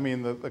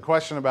 the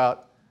question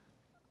about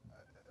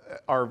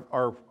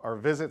our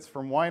visits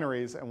from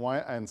wineries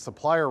and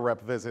supplier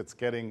rep visits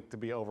getting to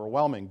be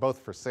overwhelming,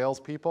 both for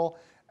salespeople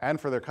and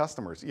for their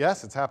customers.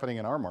 Yes, it's happening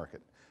in our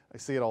market. I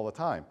see it all the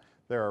time.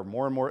 There are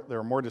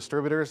more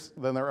distributors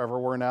than there ever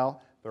were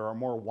now. There are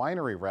more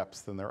winery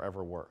reps than there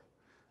ever were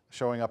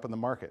showing up in the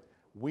market.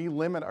 We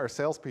limit our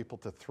salespeople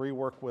to 3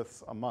 work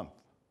widths a month,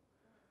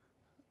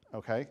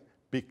 okay?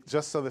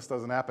 Just so this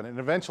doesn't happen. And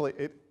eventually,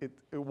 it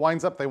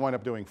winds up, they wind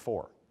up doing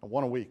 4.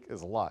 1 a week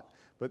is a lot,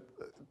 but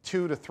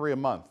 2 to 3 a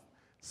month.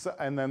 So,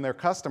 and then their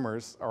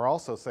customers are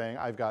also saying,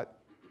 I've got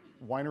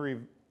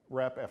winery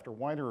rep after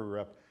winery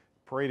rep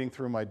parading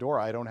through my door.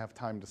 I don't have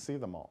time to see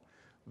them all.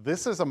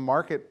 This is a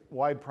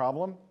market-wide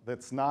problem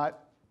that's not,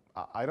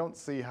 I don't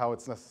see how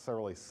it's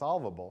necessarily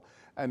solvable.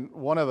 And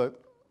one of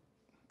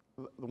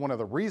one of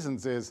the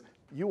reasons is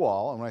you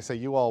all, and when I say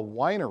you all,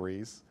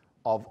 wineries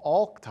of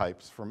all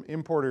types, from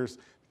importers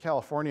to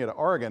California to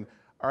Oregon,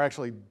 are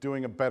actually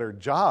doing a better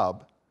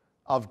job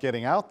of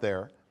getting out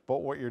there.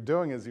 But what you're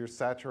doing is you're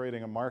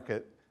saturating a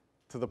market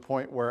to the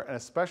point where, and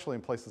especially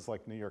in places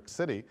like New York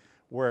City,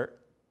 where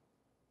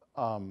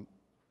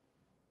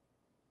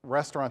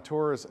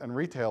restaurateurs and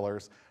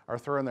retailers are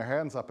throwing their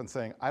hands up and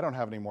saying, I don't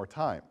have any more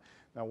time.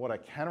 Now, what I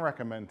can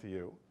recommend to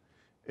you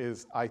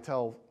is I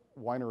tell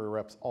winery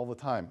reps all the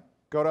time,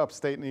 go to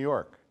upstate New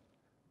York.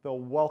 They'll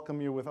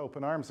welcome you with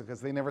open arms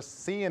because they never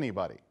see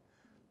anybody.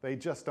 They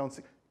just don't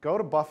see. Go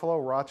to Buffalo,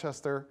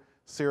 Rochester,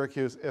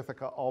 Syracuse,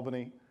 Ithaca,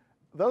 Albany.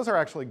 Those are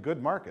actually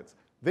good markets.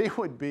 They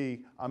would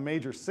be a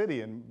major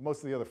city in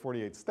most of the other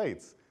 48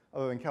 states,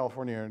 other than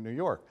California and New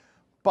York.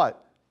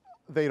 But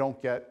they don't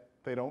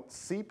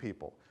see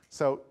people.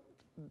 So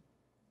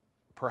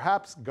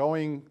perhaps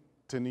going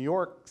to New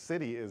York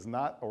City is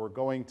not, or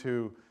going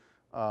to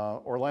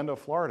Orlando,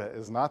 Florida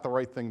is not the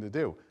right thing to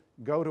do.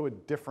 Go to a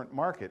different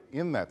market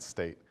in that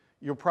state.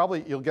 You'll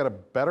get a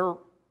better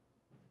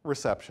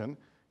reception.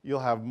 You'll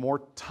have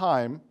more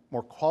time,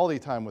 more quality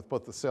time with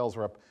both the sales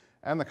rep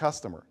and the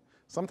customer.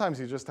 Sometimes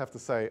you just have to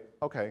say,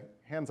 okay,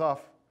 hands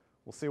off.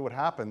 We'll see what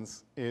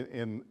happens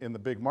in the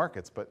big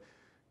markets. But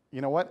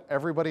you know what?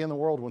 Everybody in the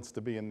world wants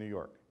to be in New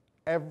York.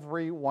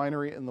 Every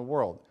winery in the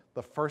world,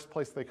 the first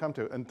place they come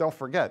to, and don't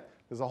forget,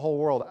 there's a whole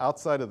world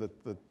outside of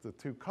the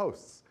two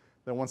coasts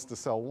that wants to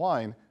sell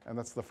wine, and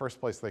that's the first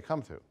place they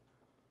come to.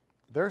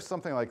 There's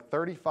something like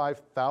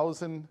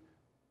 35,000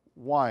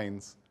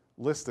 wines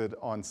listed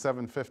on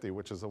 750,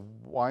 which is a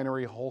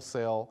winery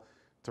wholesale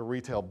to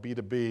retail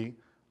B2B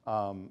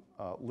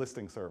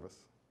listing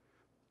service.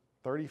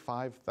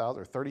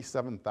 35,000 or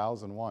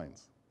 37,000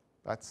 wines.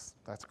 That's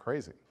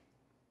crazy.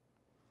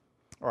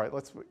 All right,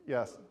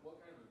 yes. What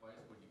kind of advice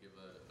would you give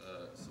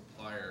a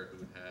supplier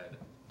who had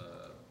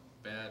a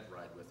bad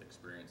ride-with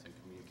experience in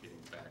communicating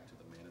back to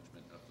the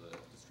management of the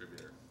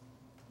distributor?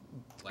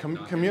 Like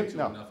not getting to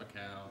enough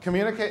accounts?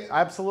 Communicate,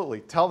 absolutely.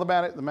 Tell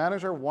the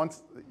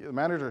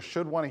manager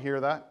should want to hear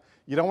that.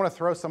 You don't want to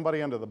throw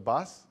somebody under the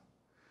bus.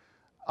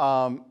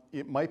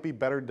 It might be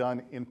better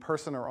done in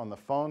person or on the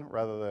phone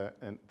rather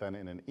than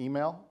in an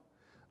email.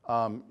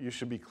 You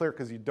should be clear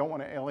because you don't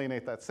want to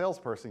alienate that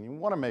salesperson. You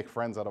want to make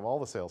friends out of all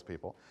the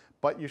salespeople,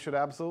 but you should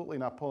absolutely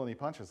not pull any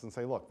punches and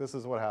say, look, this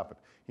is what happened.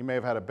 He may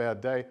have had a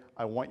bad day.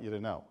 I want you to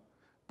know.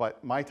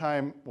 But my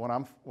time, when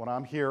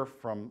I'm here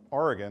from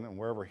Oregon and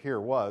wherever here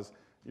was,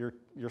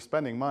 you're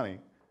spending money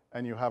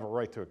and you have a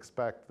right to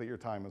expect that your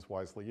time is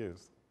wisely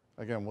used.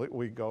 Again,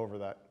 we go over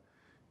that.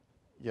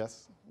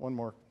 Yes, one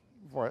more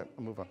before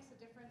I move on. Makes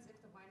a difference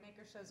if the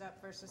winemaker shows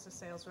up versus a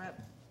sales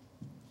rep?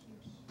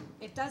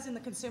 It does in the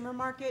consumer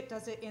market,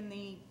 does it in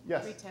the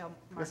retail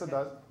market? Yes, it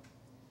does.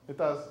 It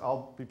does.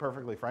 I'll be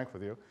perfectly frank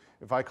with you.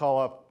 If I call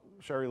up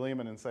Sherry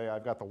Lehman and say,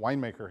 I've got the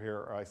winemaker here,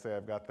 or I say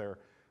I've got their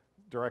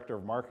director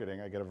of marketing,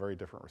 I get a very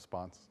different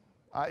response.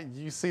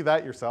 You see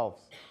that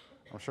yourselves.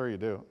 I'm sure you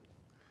do.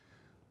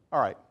 All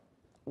right.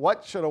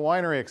 What should a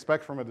winery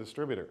expect from a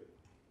distributor?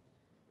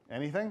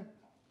 Anything?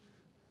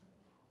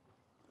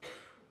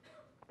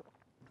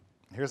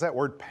 Here's that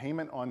word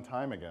payment on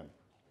time again.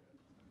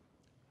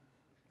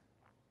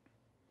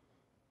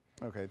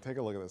 Okay, take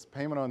a look at this.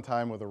 Payment on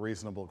time with a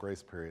reasonable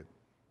grace period.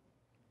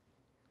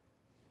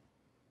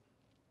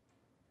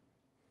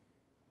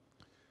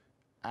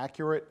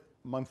 Accurate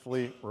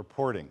monthly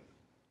reporting.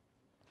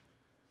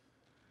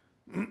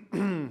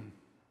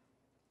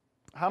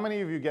 How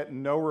many of you get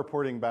no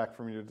reporting back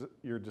from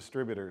your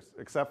distributors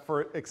except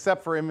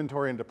for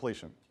inventory and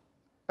depletion?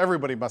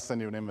 Everybody must send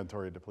you an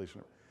inventory and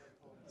depletion.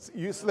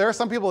 There are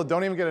some people that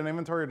don't even get an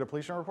inventory or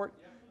depletion report.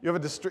 You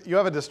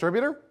have a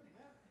distributor?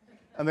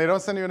 And they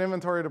don't send you an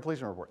inventory or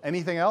depletion report.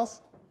 Anything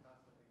else?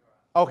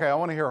 Okay, I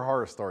want to hear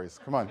horror stories.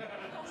 Come on.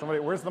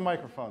 Somebody, where's the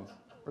microphones?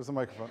 Where's the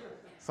microphone?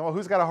 Someone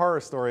who's got a horror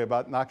story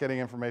about not getting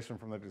information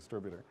from the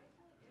distributor?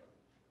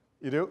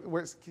 You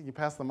do? Can you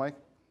pass the mic?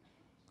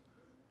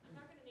 I'm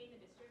not going to name the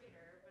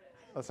distributor, but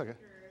I That's okay.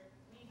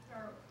 we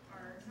throw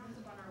our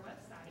accounts up on our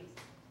website.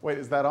 Wait,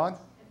 is that on?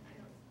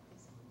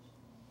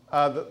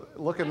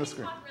 Look in the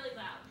screen. Talk really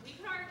loud. We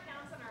put our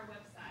accounts on our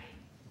website,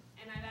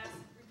 and I've asked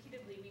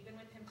repeatedly, we've been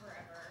with him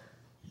forever,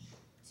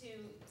 to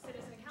send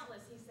us an account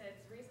list. He says,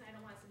 the reason I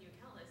don't want to send you an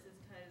account list is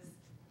because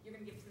you're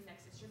going to give it to the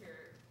next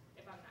distributor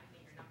if I'm not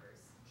hitting your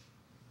numbers.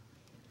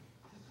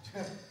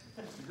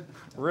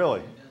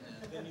 Really?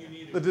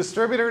 The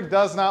distributor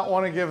does not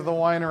want to give the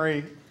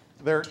winery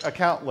their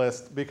account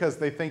list because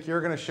they think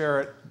you're going to share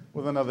it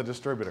with another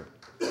distributor.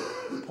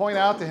 Point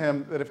out to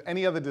him that if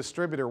any other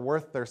distributor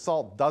worth their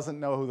salt doesn't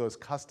know who those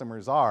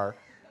customers are,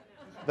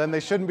 then they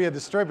shouldn't be a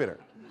distributor.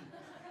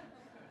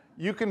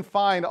 You can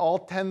find all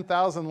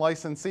 10,000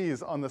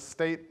 licensees on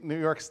the New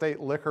York State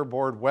Liquor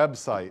Board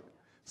website,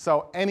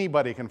 so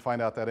anybody can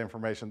find out that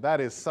information.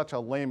 That is such a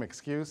lame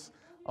excuse.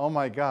 Oh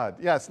my God.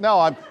 Yes, no,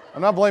 I'm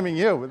not blaming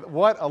you.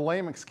 What a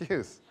lame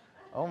excuse.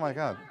 Oh my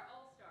God.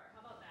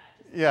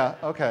 Yeah,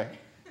 okay.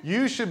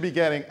 You should be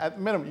getting, at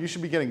minimum, you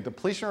should be getting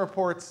depletion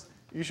reports.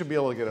 You should be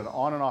able to get an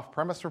on and off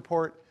premise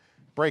report,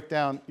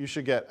 breakdown. You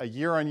should get a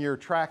year-on-year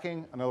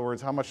tracking. In other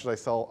words, how much did I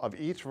sell of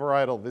each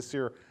varietal this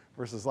year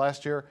versus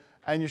last year?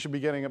 And you should be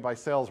getting it by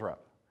sales rep.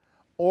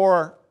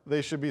 Or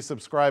they should be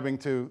subscribing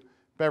to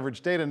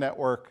Beverage Data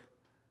Network,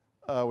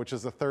 which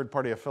is a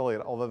third-party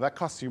affiliate, although that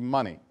costs you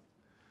money.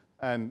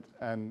 And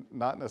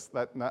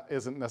that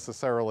isn't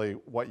necessarily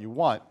what you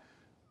want.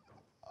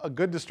 A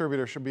good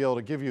distributor should be able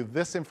to give you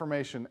this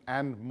information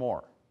and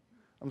more.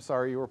 I'm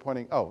sorry, you were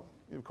pointing, oh,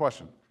 you have a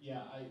question.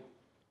 Yeah, I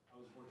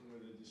was working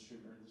with a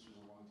distributor, this was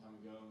a long time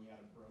ago, and we had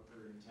a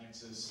broker in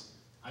Texas.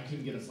 I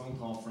couldn't get a phone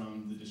call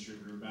from the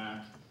distributor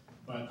back,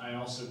 but I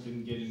also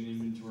couldn't get an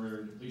inventory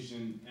or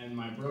depletion, and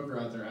my broker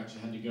out there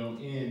actually had to go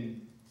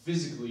in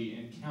physically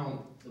and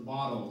count the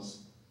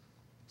bottles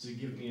to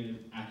give me an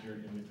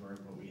accurate inventory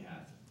of what we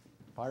had.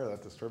 Fire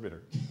that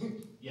distributor.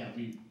 Yeah,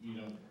 we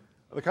don't.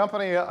 The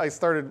company I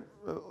started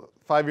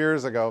 5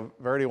 years ago,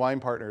 Verity Wine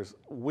Partners,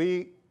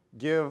 we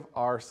give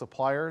our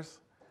suppliers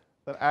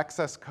an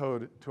access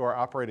code to our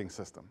operating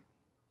system.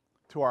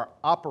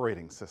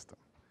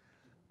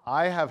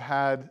 I have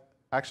had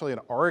actually an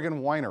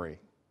Oregon winery,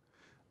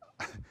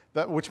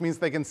 which means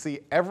they can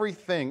see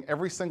everything,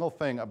 every single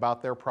thing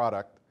about their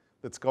product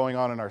that's going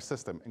on in our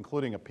system,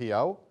 including a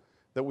PO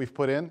that we've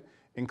put in,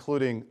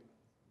 including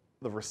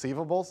the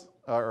receivables,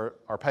 or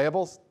our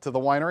payables to the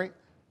winery,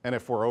 and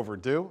if we're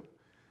overdue.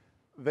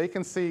 They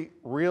can see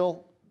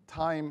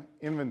real-time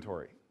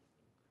inventory.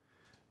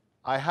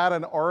 I had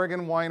an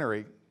Oregon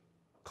winery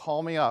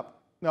call me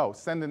up,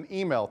 send an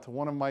email to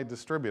one of my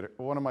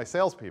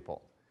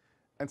salespeople,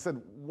 and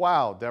said,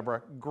 "Wow,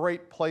 Deborah,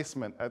 great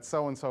placement at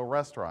so-and-so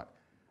restaurant."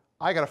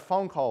 I got a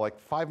phone call like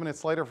 5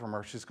 minutes later from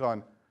her. She's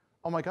gone,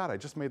 "Oh my God, I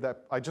just made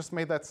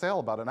that sale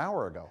about an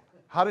hour ago.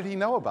 How did he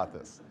know about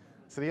this?"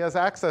 I said, "He has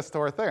access to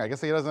our thing. I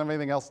guess he doesn't have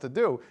anything else to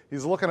do.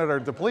 He's looking at our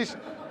depletion.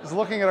 He's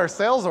looking at our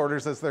sales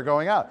orders as they're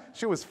going out."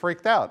 She was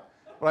freaked out.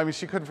 But I mean,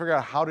 she couldn't figure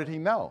out how did he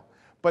know.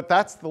 But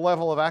that's the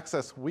level of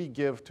access we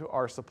give to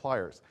our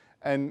suppliers.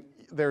 And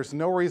there's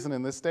no reason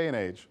in this day and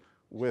age,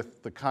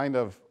 with the kind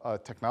of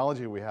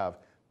technology we have,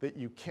 that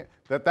you can't,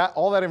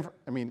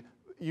 I mean,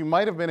 you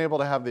might have been able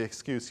to have the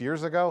excuse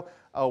years ago,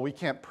 oh, we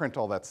can't print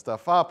all that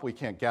stuff up, we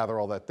can't gather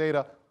all that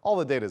data. All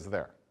the data is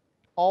there.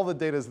 All the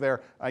data is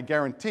there. I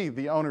guarantee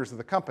the owners of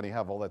the company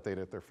have all that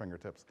data at their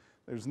fingertips.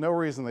 There's no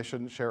reason they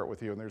shouldn't share it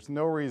with you, and there's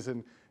no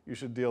reason you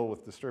should deal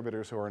with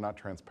distributors who are not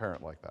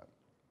transparent like that.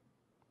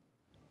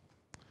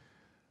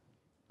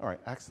 All right.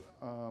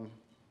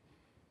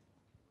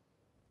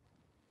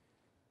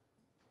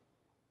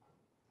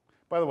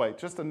 By the way,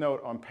 just a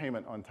note on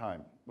payment on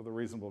time with a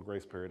reasonable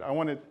grace period. I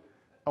wanted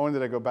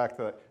to go back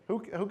to that. Who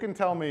can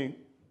tell me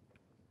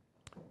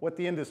what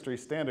the industry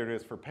standard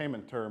is for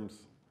payment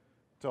terms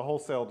to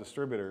wholesale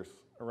distributors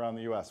around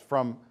the U.S.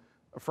 from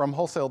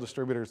wholesale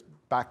distributors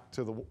back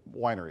to the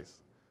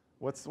wineries?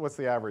 What's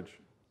the average?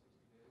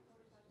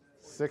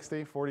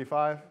 60,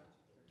 45?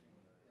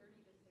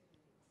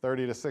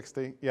 30 to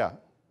 60? Yeah.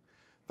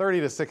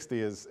 30 to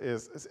 60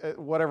 is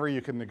whatever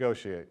you can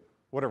negotiate,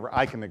 whatever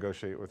I can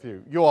negotiate with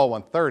you. You all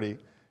want 30.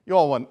 You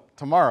all want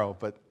tomorrow,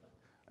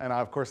 and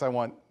of course I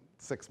want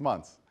 6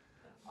 months.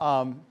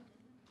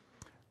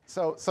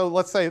 So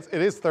let's say it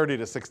is 30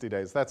 to 60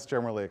 days. That's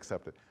generally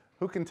accepted.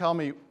 Who can tell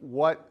me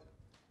what,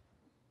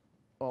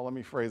 well, let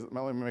me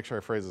make sure I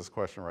phrase this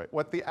question right.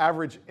 What the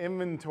average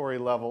inventory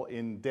level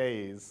in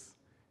days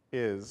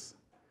is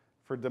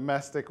for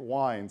domestic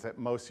wines at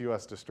most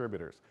US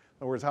distributors?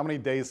 In other words, how many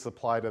days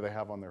supply do they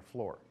have on their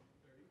floor?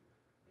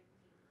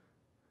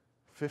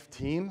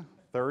 15?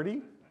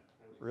 30?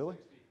 Really?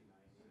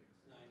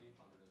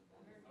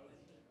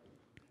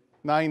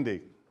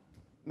 90.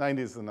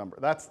 90 is the number.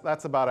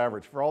 That's about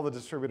average. For all the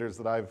distributors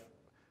that I've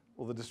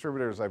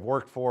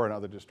worked for and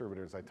other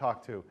distributors I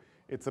talked to,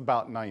 it's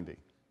about 90.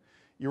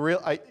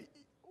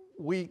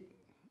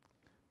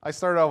 I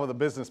started out with a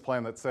business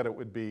plan that said it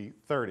would be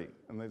 30,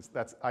 and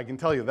I can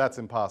tell you that's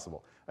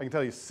impossible. I can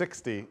tell you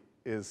 60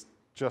 is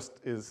just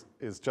as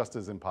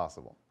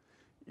impossible.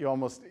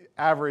 The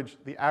average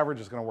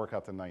is going to work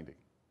out to 90.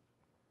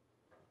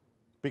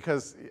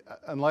 Because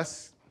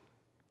unless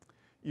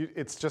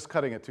it's just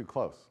cutting it too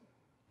close.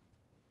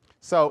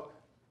 So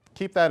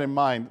keep that in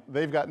mind.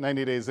 They've got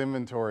 90 days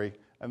inventory,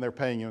 and they're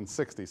paying you in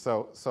 60.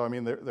 So I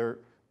mean,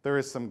 there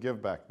is some give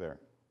back there.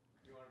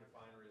 Do you want to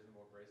define a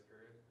reasonable grace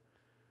period?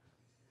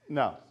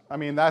 No, I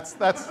mean that's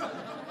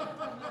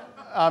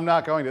I'm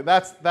not going to.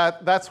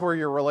 That's where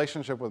your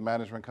relationship with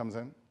management comes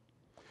in.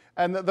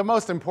 And the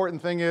most important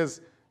thing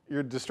is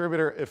your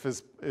distributor,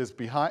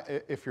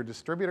 if your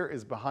distributor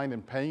is behind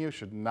in paying you,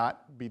 should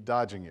not be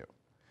dodging you.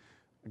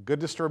 A good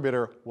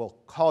distributor will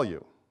call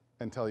you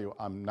and tell you,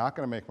 I'm not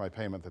going to make my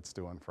payment that's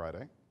due on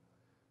Friday.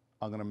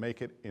 I'm going to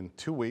make it in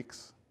 2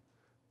 weeks,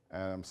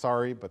 and I'm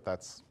sorry, but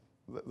that's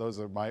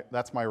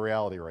my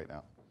reality right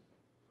now.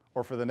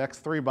 Or for the next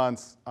 3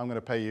 months, I'm going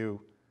to pay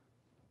you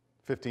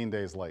 15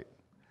 days late.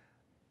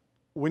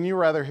 Wouldn't you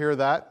rather hear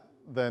that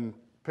than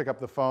pick up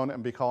the phone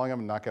and be calling them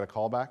and not get a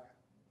call back?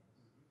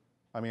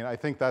 I mean, I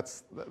think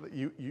that's,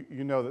 you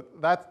know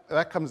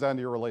that comes down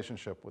to your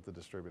relationship with the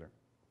distributor.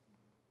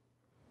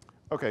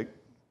 Okay.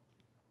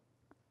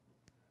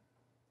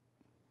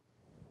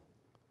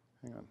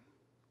 Hang on.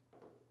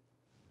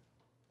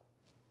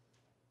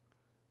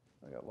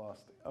 I got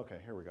lost. Okay,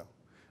 here we go.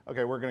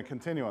 Okay, we're going to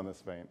continue on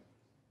this vein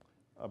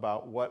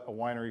about what a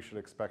winery should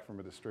expect from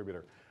a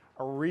distributor.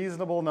 A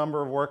reasonable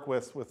number of work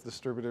with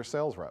distributor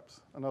sales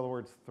reps. In other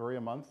words, 3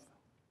 a month.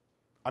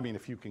 I mean,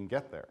 if you can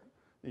get there.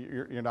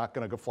 You're not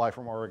going to go fly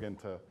from Oregon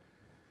to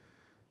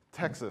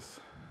Texas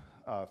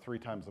 3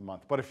 times a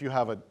month. But if you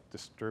have a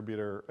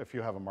distributor, if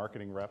you have a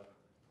marketing rep,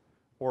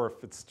 or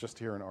if it's just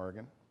here in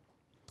Oregon.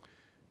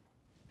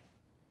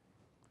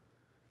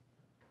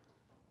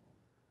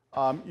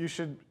 You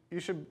should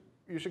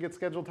get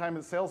scheduled time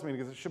at sales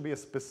meetings. It should be a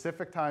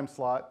specific time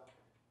slot,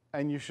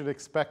 and you should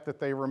expect that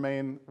they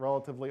remain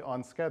relatively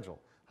on schedule.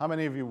 How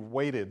many of you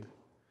waited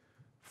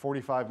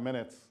 45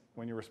 minutes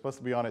when you were supposed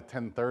to be on at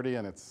 10:30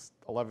 and it's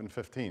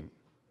 11:15?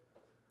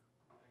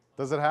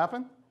 Does it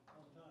happen?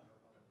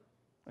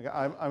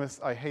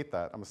 I hate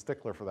that. I'm a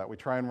stickler for that. We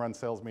try and run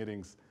sales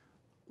meetings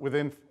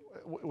within,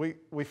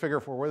 we figure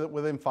if we're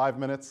within 5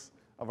 minutes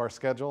of our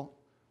schedule,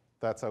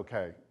 that's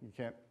okay. You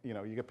can't,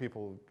 you get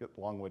people who get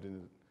long-winded.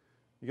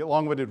 You get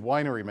long-winded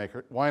wine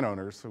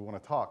owners who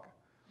want to talk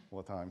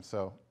all the time.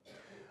 So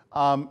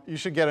you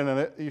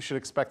should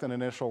expect an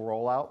initial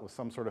rollout with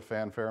some sort of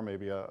fanfare,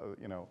 maybe a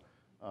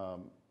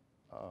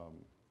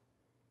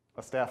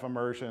staff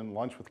immersion,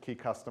 lunch with key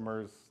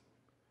customers,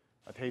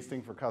 a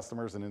tasting for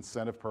customers, an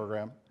incentive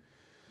program.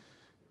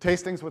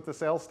 Tastings with the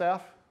sales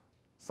staff.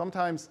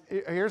 Sometimes,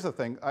 here's the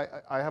thing,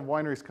 I have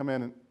wineries come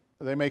in, and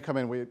they may come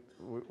in,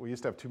 we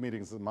used to have 2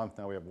 meetings a month,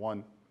 now we have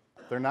 1.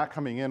 They're not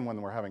coming in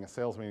when we're having a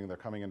sales meeting, they're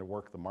coming in to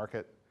work the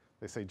market.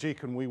 They say, gee,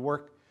 can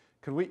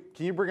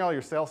you bring all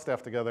your sales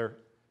staff together,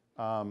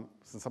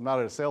 since I'm not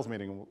at a sales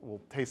meeting,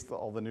 we'll taste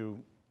all the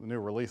new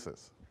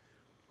releases.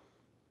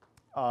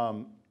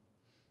 Well,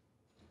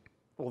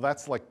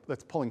 that's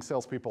pulling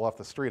salespeople off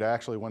the street. I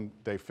actually one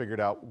day figured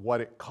out what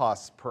it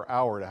costs per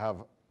hour to have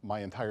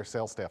my entire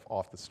sales staff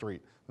off the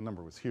street. The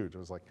number was huge. I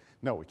was like,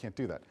 no, we can't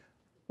do that.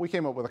 We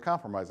came up with a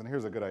compromise, and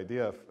here's a good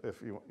idea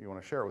if you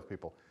want to share it with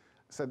people.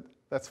 I said,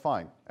 that's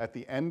fine. At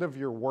the end of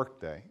your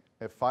workday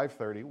at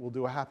 5:30, we'll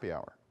do a happy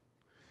hour.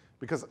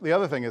 Because the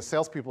other thing is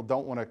salespeople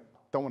don't want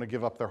to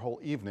give up their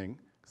whole evening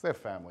because they have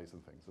families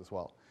and things as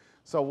well.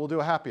 So we'll do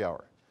a happy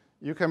hour.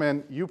 You come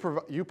in,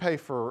 you pay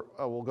for,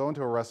 we'll go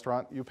into a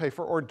restaurant, you pay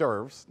for hors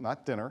d'oeuvres,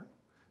 not dinner,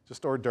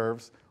 just hors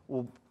d'oeuvres.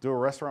 We'll do a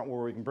restaurant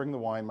where we can bring the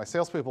wine. My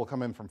salespeople will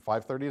come in from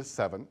 5:30 to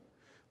 7.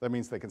 That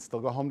means they can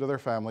still go home to their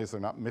families. They're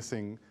not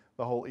missing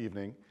the whole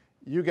evening.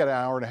 You get an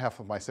hour and a half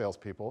of my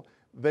salespeople.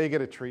 They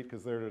get a treat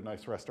because they're at a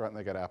nice restaurant and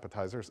they get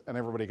appetizers, and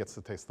everybody gets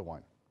to taste the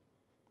wine.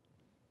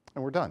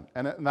 And we're done.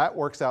 And that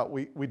works out.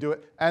 We do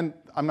it. And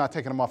I'm not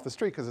taking them off the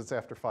street because it's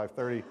after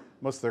 5:30.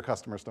 Most of their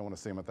customers don't want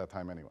to see them at that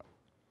time anyway.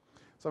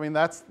 So I mean,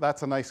 that's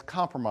a nice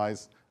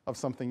compromise of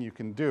something you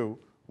can do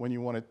when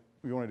you want to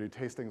do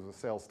tastings with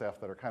sales staff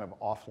that are kind of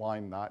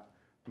offline, not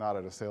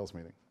at a sales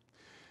meeting.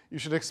 You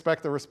should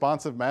expect a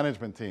responsive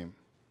management team.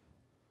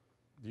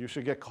 You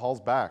should get calls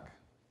back.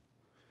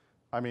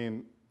 I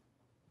mean,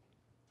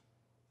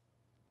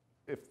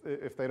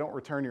 if they don't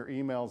return your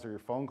emails or your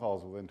phone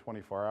calls within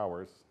 24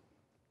 hours,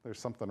 there's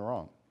something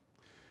wrong.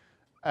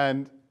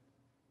 And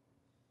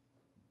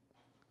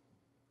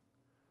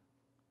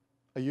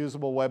a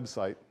usable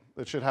website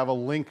that should have a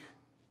link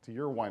to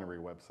your winery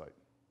website.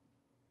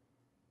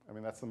 I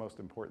mean, that's the most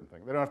important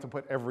thing. They don't have to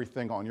put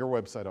everything on your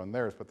website on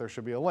theirs, but there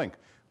should be a link.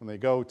 When they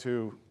go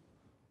to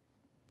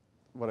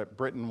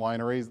Britain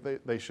Wineries,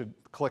 they should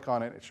click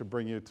on it. It should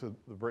bring you to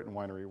the Britain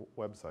Winery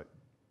website.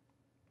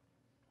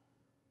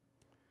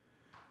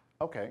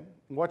 Okay,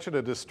 what should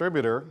a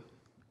distributor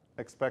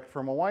expect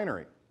from a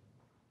winery?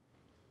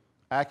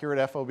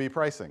 Accurate FOB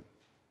pricing.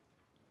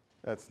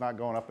 That's not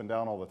going up and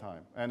down all the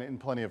time, and in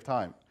plenty of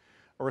time.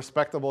 A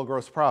respectable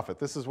gross profit.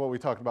 This is what we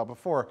talked about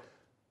before.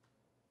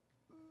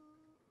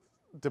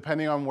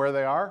 Depending on where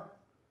they are,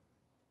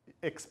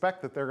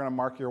 expect that they're going to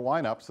mark your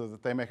wine up so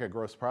that they make a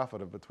gross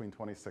profit of between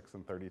 26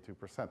 and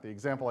 32%. The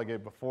example I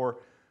gave before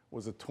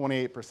was a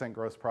 28%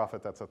 gross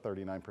profit. That's a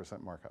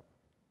 39% markup.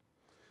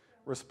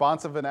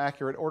 Responsive and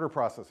accurate order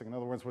processing. In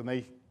other words, when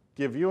they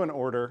give you an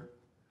order,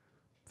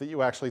 that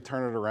you actually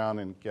turn it around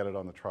and get it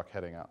on the truck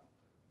heading out.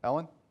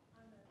 Ellen?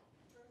 On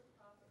the gross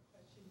profit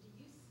question, do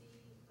you see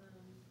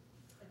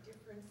a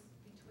difference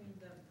between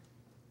the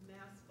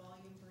mass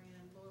volume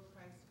brand, lower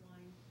priced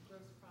wine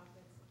gross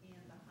profits and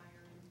the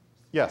higher end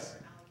Yes.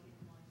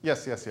 allocated wine?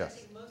 Yes. I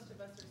think most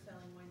of us are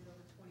selling wines over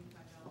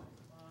 $25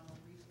 a bottle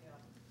retail.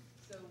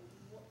 So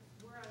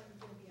we're going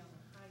to be on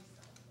the high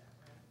side of that,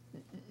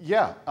 right?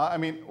 Yeah. I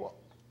mean,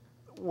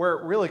 where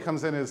it really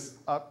comes in is,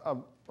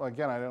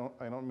 again,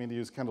 I don't mean to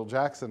use Kendall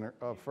Jackson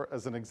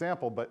as an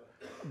example, but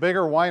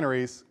bigger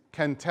wineries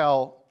can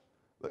tell.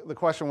 The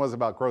question was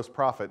about gross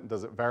profit, and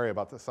does it vary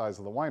about the size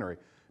of the winery?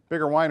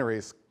 Bigger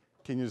wineries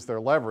can use their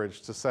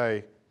leverage to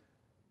say,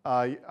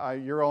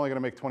 you're only going to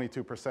make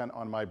 22%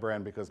 on my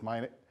brand because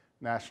my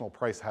national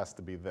price has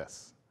to be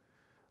this.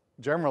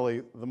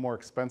 Generally, the more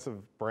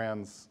expensive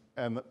brands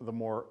and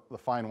the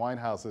fine wine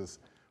houses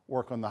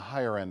work on the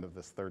higher end of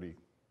this 32%.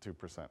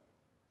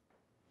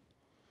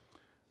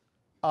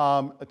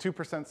 A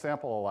 2%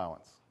 sample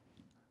allowance.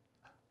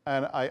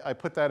 And I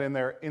put that in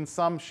there in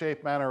some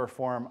shape, manner, or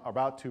form,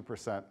 about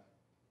 2%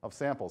 of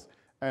samples.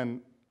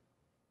 And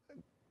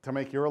to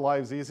make your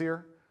lives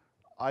easier,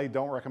 I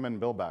don't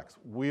recommend billbacks.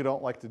 We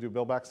don't like to do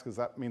billbacks because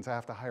that means I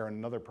have to hire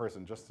another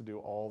person just to do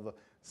all the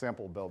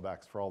sample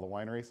billbacks for all the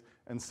wineries,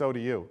 and so do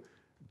you.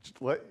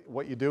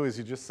 What you do is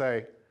you just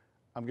say,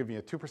 I'm giving you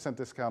a 2%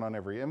 discount on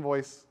every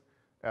invoice.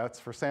 That's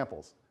for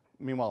samples.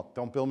 Meanwhile,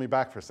 don't bill me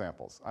back for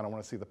samples. I don't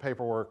want to see the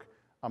paperwork.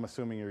 I'm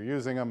assuming you're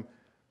using them.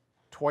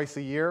 Twice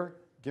a year,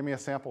 give me a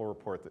sample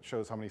report that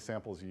shows how many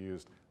samples you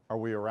used. Are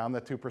we around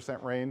the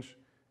 2% range?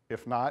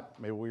 If not,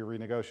 maybe we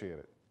renegotiate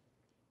it,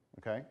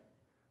 okay?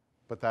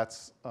 But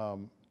that's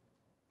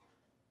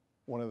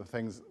one of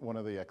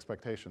the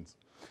expectations.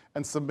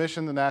 And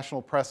submission to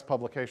national press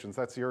publications,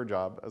 that's your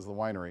job as the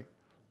winery,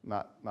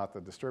 not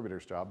the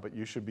distributor's job, but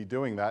you should be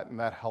doing that, and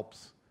that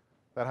helps,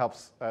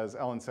 as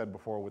Ellen said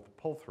before, with the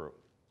pull-through.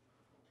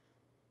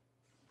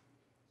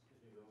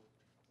 Excuse me, Bill.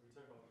 Are you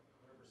talking about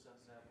 100%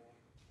 sample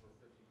or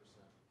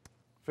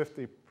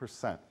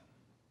 50%? 50%.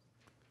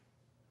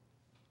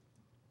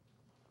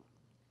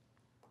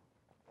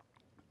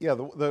 Yeah,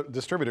 the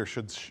distributor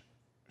should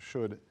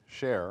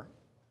share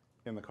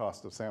in the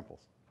cost of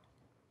samples.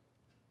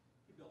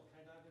 Hey, Bill,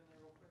 can I dive in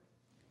there real quick?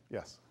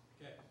 Yes.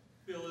 Okay.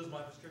 Bill is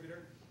my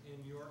distributor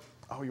in New York.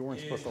 Oh, you weren't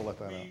supposed to let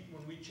that out.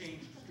 When we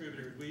changed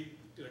distributors, we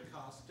did a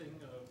costing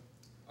of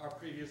our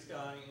previous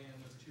guy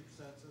and the 2%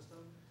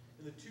 system.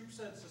 And the 2%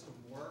 system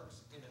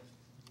works, and it's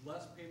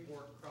less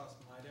paperwork across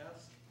my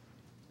desk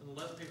and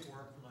less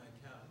paperwork for my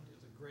accountant.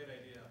 It's a great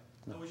idea.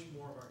 I wish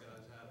more of our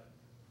guys had it.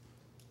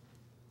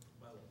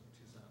 My little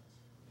 2 cents.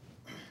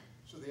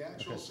 So the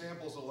actual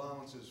samples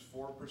allowance is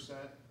 4%,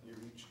 you're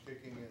each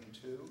kicking in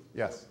 2?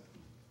 Yes.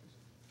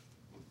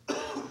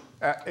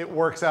 It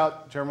works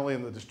out generally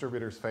in the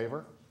distributor's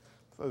favor.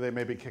 So they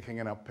may be kicking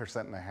in 1.5%,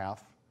 and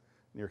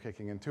you're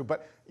kicking in 2%.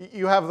 But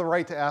you have the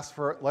right to ask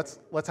for,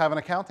 let's have an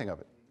accounting of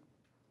it.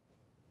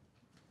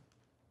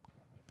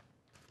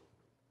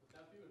 Would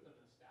that be with an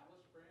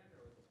established brand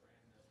or with a brand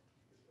that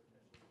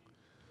could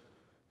potentially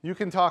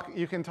be?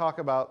 You can talk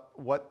about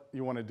what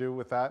you want to do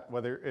with that,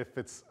 whether if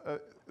it's,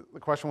 the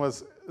question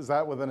was, is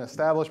that with an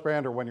established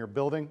brand or when you're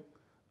building?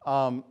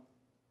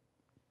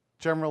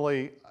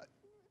 Generally,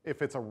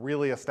 if it's a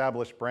really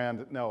established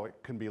brand, no, it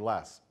can be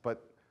less.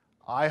 But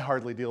I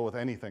hardly deal with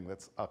anything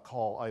that's a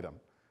call item.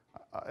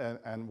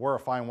 And we're a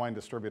fine wine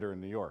distributor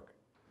in New York.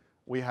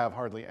 We have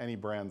hardly any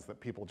brands that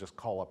people just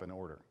call up and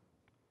order.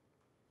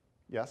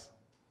 Yes?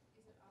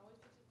 Is it always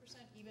 50%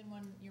 even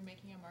when you're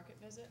making a market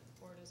visit,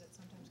 or does it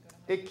sometimes go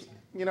to 100%?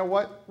 You know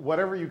what?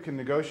 Whatever you can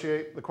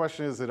negotiate. The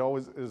question is it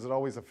always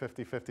a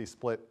 50-50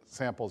 split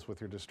samples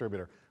with your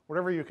distributor?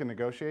 Whatever you can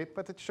negotiate,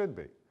 but it should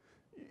be.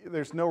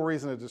 There's no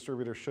reason a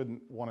distributor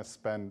shouldn't want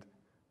to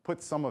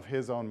put some of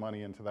his own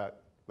money into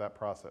that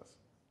process.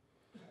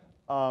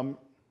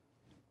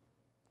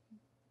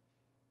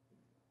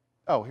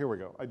 Oh, here we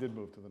go. I did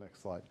move to the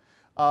next slide.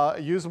 A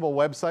usable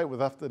website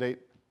with up-to-date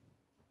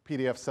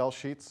PDF sell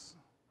sheets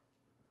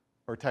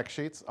or tech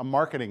sheets. A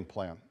marketing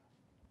plan.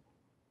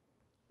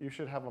 You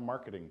should have a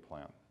marketing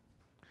plan.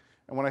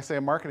 And when I say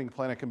a marketing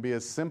plan, it can be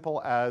as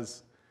simple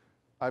as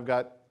I've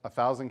got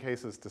 1,000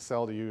 cases to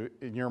sell to you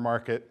in your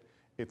market.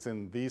 It's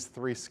in these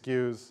 3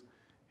 SKUs.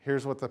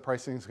 Here's what the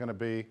pricing is going to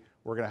be.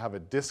 We're going to have a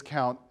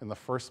discount in the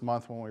first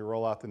month when we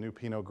roll out the new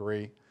Pinot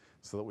Gris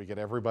so that we get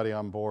everybody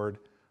on board.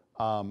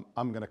 I'm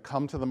going to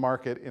come to the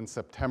market in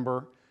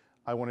September.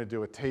 I want to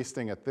do a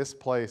tasting at this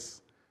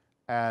place,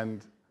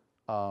 and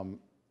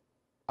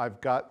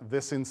I've got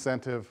this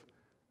incentive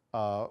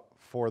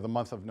for the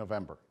month of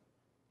November.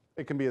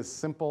 It can be as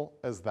simple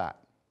as that,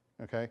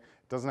 okay?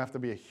 It doesn't have to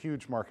be a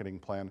huge marketing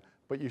plan,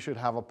 but you should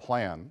have a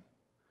plan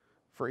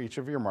for each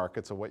of your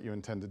markets of what you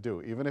intend to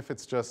do, even if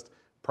it's just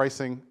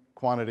pricing,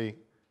 quantity,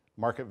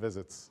 market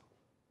visits,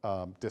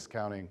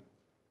 discounting,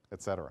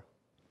 et cetera.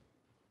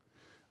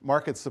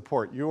 Market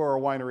support. You or a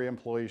winery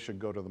employee should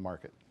go to the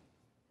market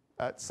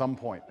at some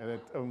point.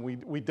 And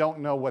we don't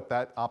know what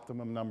that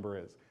optimum number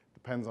is.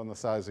 Depends on the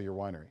size of your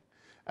winery.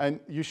 And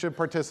you should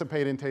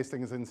participate in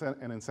tastings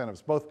and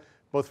incentives,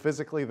 both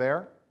physically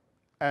there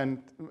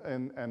and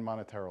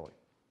monetarily.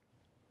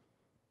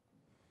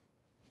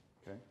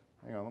 Okay,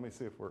 hang on, let me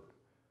see if we're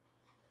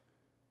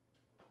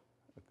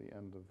at the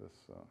end of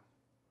this.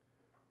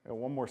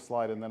 One more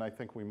slide, and then I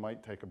think we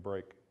might take a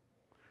break.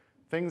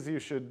 Things you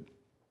should.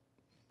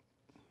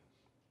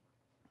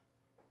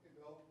 Hey,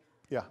 Bill.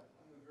 Yeah. On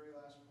the very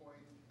last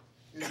point,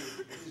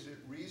 is it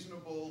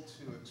reasonable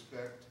to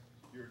expect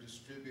your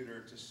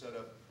distributor to set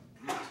up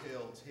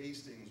retail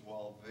tastings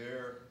while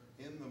they're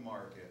in the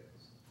market?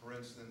 For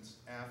instance,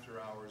 after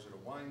hours at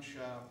a wine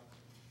shop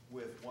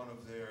with one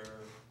of their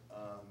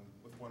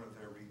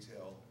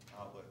retail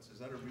outlets. Is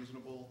that a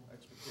reasonable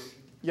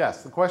expectation?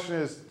 Yes, the question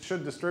is,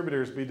 should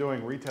distributors be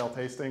doing retail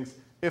tastings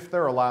if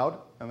they're allowed,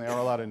 and they are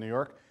allowed in New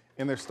York,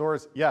 in their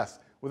stores? Yes,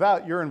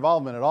 without your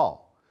involvement at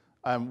all.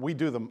 We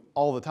do them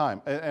all the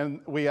time,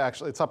 and we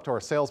actually, it's up to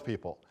our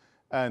salespeople,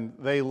 and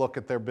they look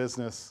at their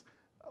business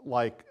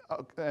like,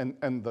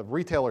 and the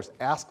retailers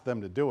ask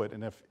them to do it,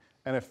 and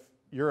if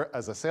you're,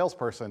 as a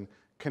salesperson,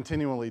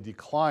 continually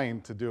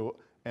decline to do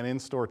an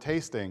in-store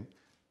tasting,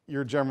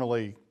 you're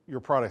generally, your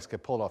products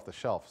get pulled off the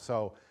shelf.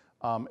 So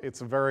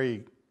it's a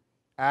very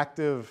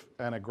active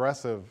and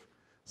aggressive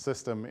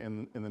system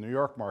in the New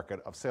York market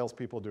of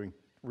salespeople doing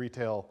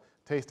retail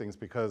tastings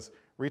because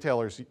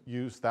retailers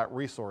use that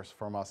resource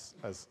from us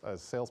as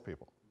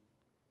salespeople.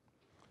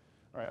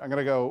 All right, I'm going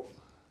to go.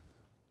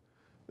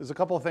 There's a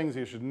couple of things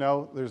you should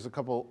know. There's a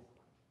couple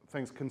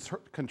things.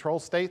 Control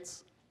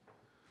states.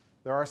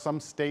 There are some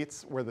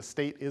states where the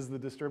state is the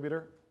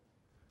distributor.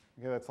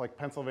 Okay, that's like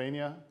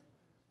Pennsylvania,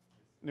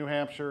 New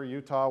Hampshire,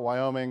 Utah,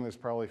 Wyoming. There's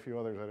probably a few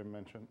others I didn't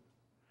mention.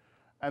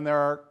 And there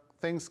are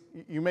things,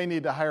 you may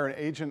need to hire an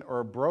agent or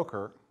a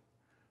broker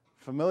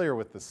familiar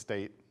with the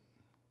state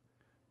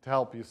to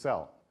help you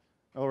sell.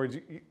 In other words,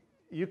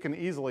 you can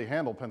easily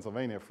handle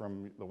Pennsylvania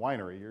from the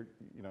winery.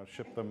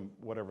 Ship them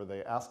whatever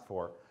they ask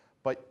for.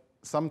 But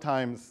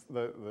sometimes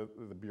the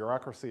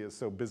bureaucracy is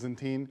so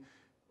Byzantine.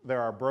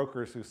 There are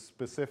brokers who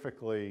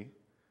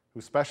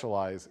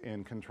specialize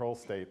in control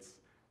states,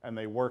 and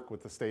they work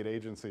with the state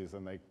agencies,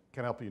 and they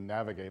can help you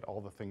navigate all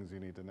the things you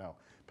need to know.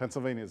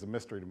 Pennsylvania is a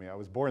mystery to me. I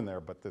was born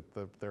there, but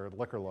their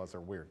liquor laws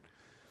are weird.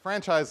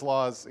 Franchise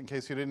laws, in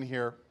case you didn't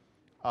hear,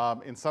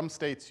 in some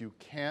states you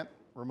can't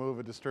remove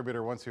a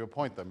distributor once you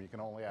appoint them. You can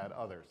only add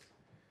others.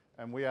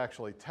 And we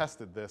actually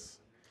tested this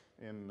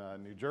in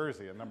New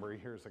Jersey a number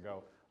of years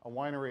ago. A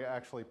winery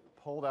actually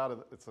pulled out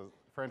of, it's a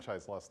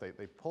franchise law state,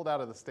 they pulled out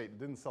of the state and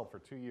didn't sell for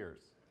 2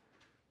 years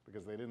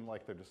because they didn't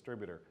like their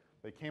distributor.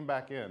 They came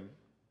back in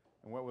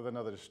and went with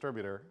another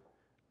distributor,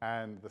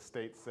 and the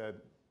state said,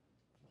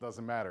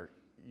 doesn't matter.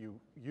 You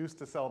used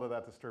to sell to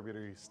that distributor,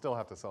 you still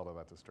have to sell to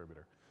that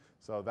distributor.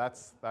 So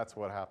that's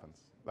what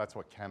happens. That's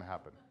what can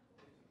happen.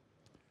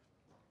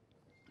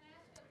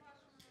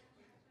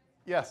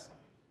 Yes?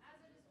 As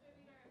a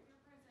distributor, if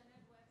you're presented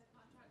with a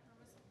contract from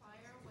a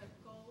supplier with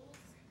goals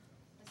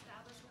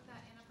established with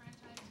that in a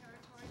franchise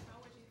territory,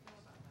 how would you feel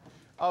about that?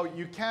 Oh,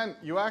 you can.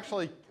 You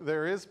actually,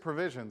 there is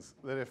provisions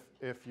that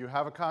if you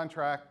have a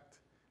contract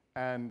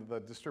and the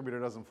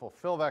distributor doesn't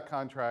fulfill that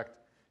contract,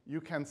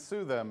 you can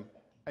sue them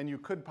and you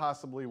could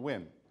possibly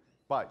win.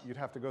 But you'd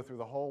have to go through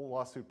the whole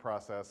lawsuit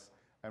process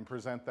and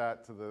present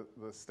that to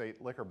the state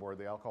liquor board,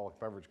 the Alcoholic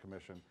Beverage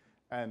Commission.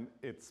 And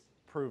it's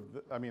proved,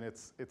 I mean,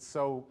 it's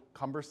so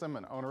cumbersome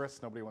and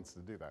onerous, nobody wants to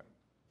do that.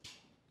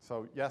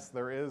 So yes,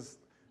 there is,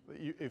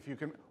 if you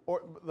can,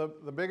 or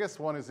the biggest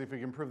one is if you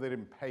can prove they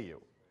didn't pay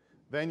you.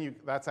 Then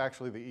that's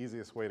actually the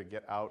easiest way to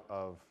get out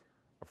of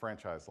a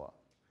franchise law.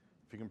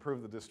 If you can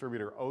prove the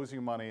distributor owes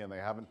you money and they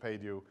haven't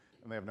paid you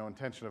and they have no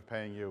intention of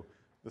paying you,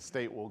 the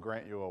state will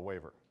grant you a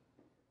waiver.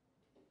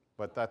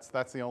 But that's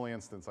the only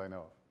instance I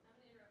know of. I'm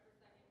going to interrupt for a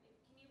second.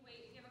 Can you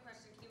wait, if you have a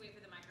question, can you wait for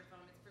the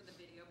microphone? It's for the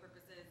video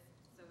purposes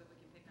so that we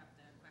can pick up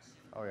the question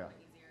a Oh yeah, little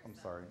bit easier. I'm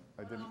sorry.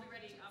 I didn't. I'll be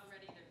ready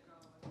to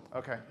go.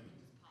 Okay.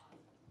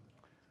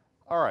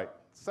 All right,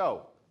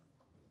 so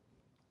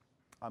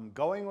I'm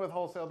going with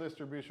wholesale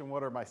distribution.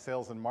 What are my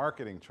sales and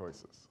marketing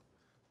choices?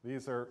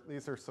 These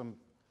are some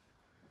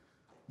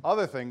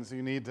other things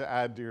you need to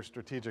add to your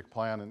strategic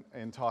plan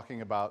in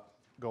talking about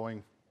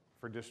going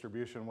for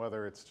distribution,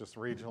 whether it's just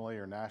regionally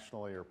or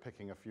nationally or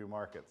picking a few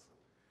markets.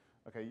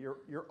 Okay,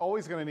 you're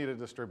always going to need a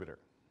distributor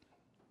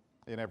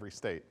in every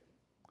state.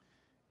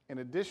 In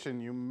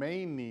addition, you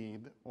may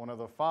need one of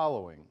the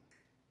following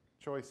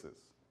choices.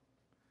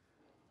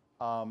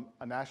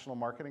 A national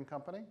marketing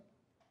company,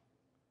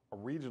 a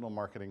regional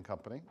marketing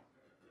company,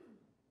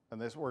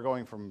 and this we're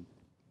going from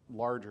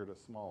larger to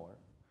smaller.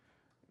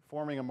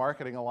 Forming a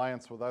marketing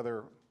alliance with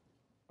other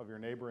of your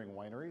neighboring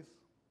wineries,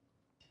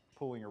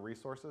 pooling your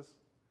resources.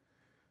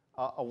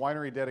 A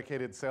winery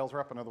dedicated sales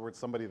rep, in other words,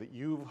 somebody that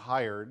you've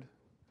hired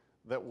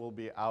that will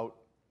be out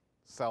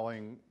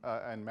selling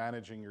and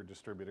managing your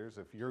distributors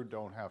if you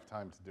don't have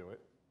time to do it.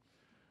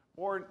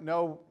 Or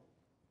no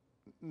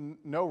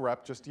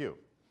rep, just you.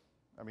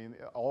 I mean,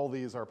 all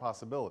these are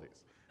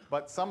possibilities.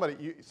 But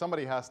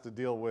somebody has to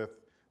deal with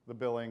the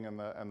billing and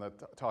the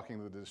talking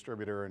to the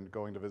distributor and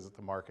going to visit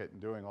the market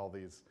and doing all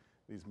these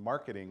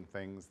marketing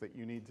things that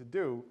you need to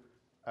do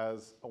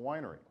as a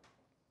winery.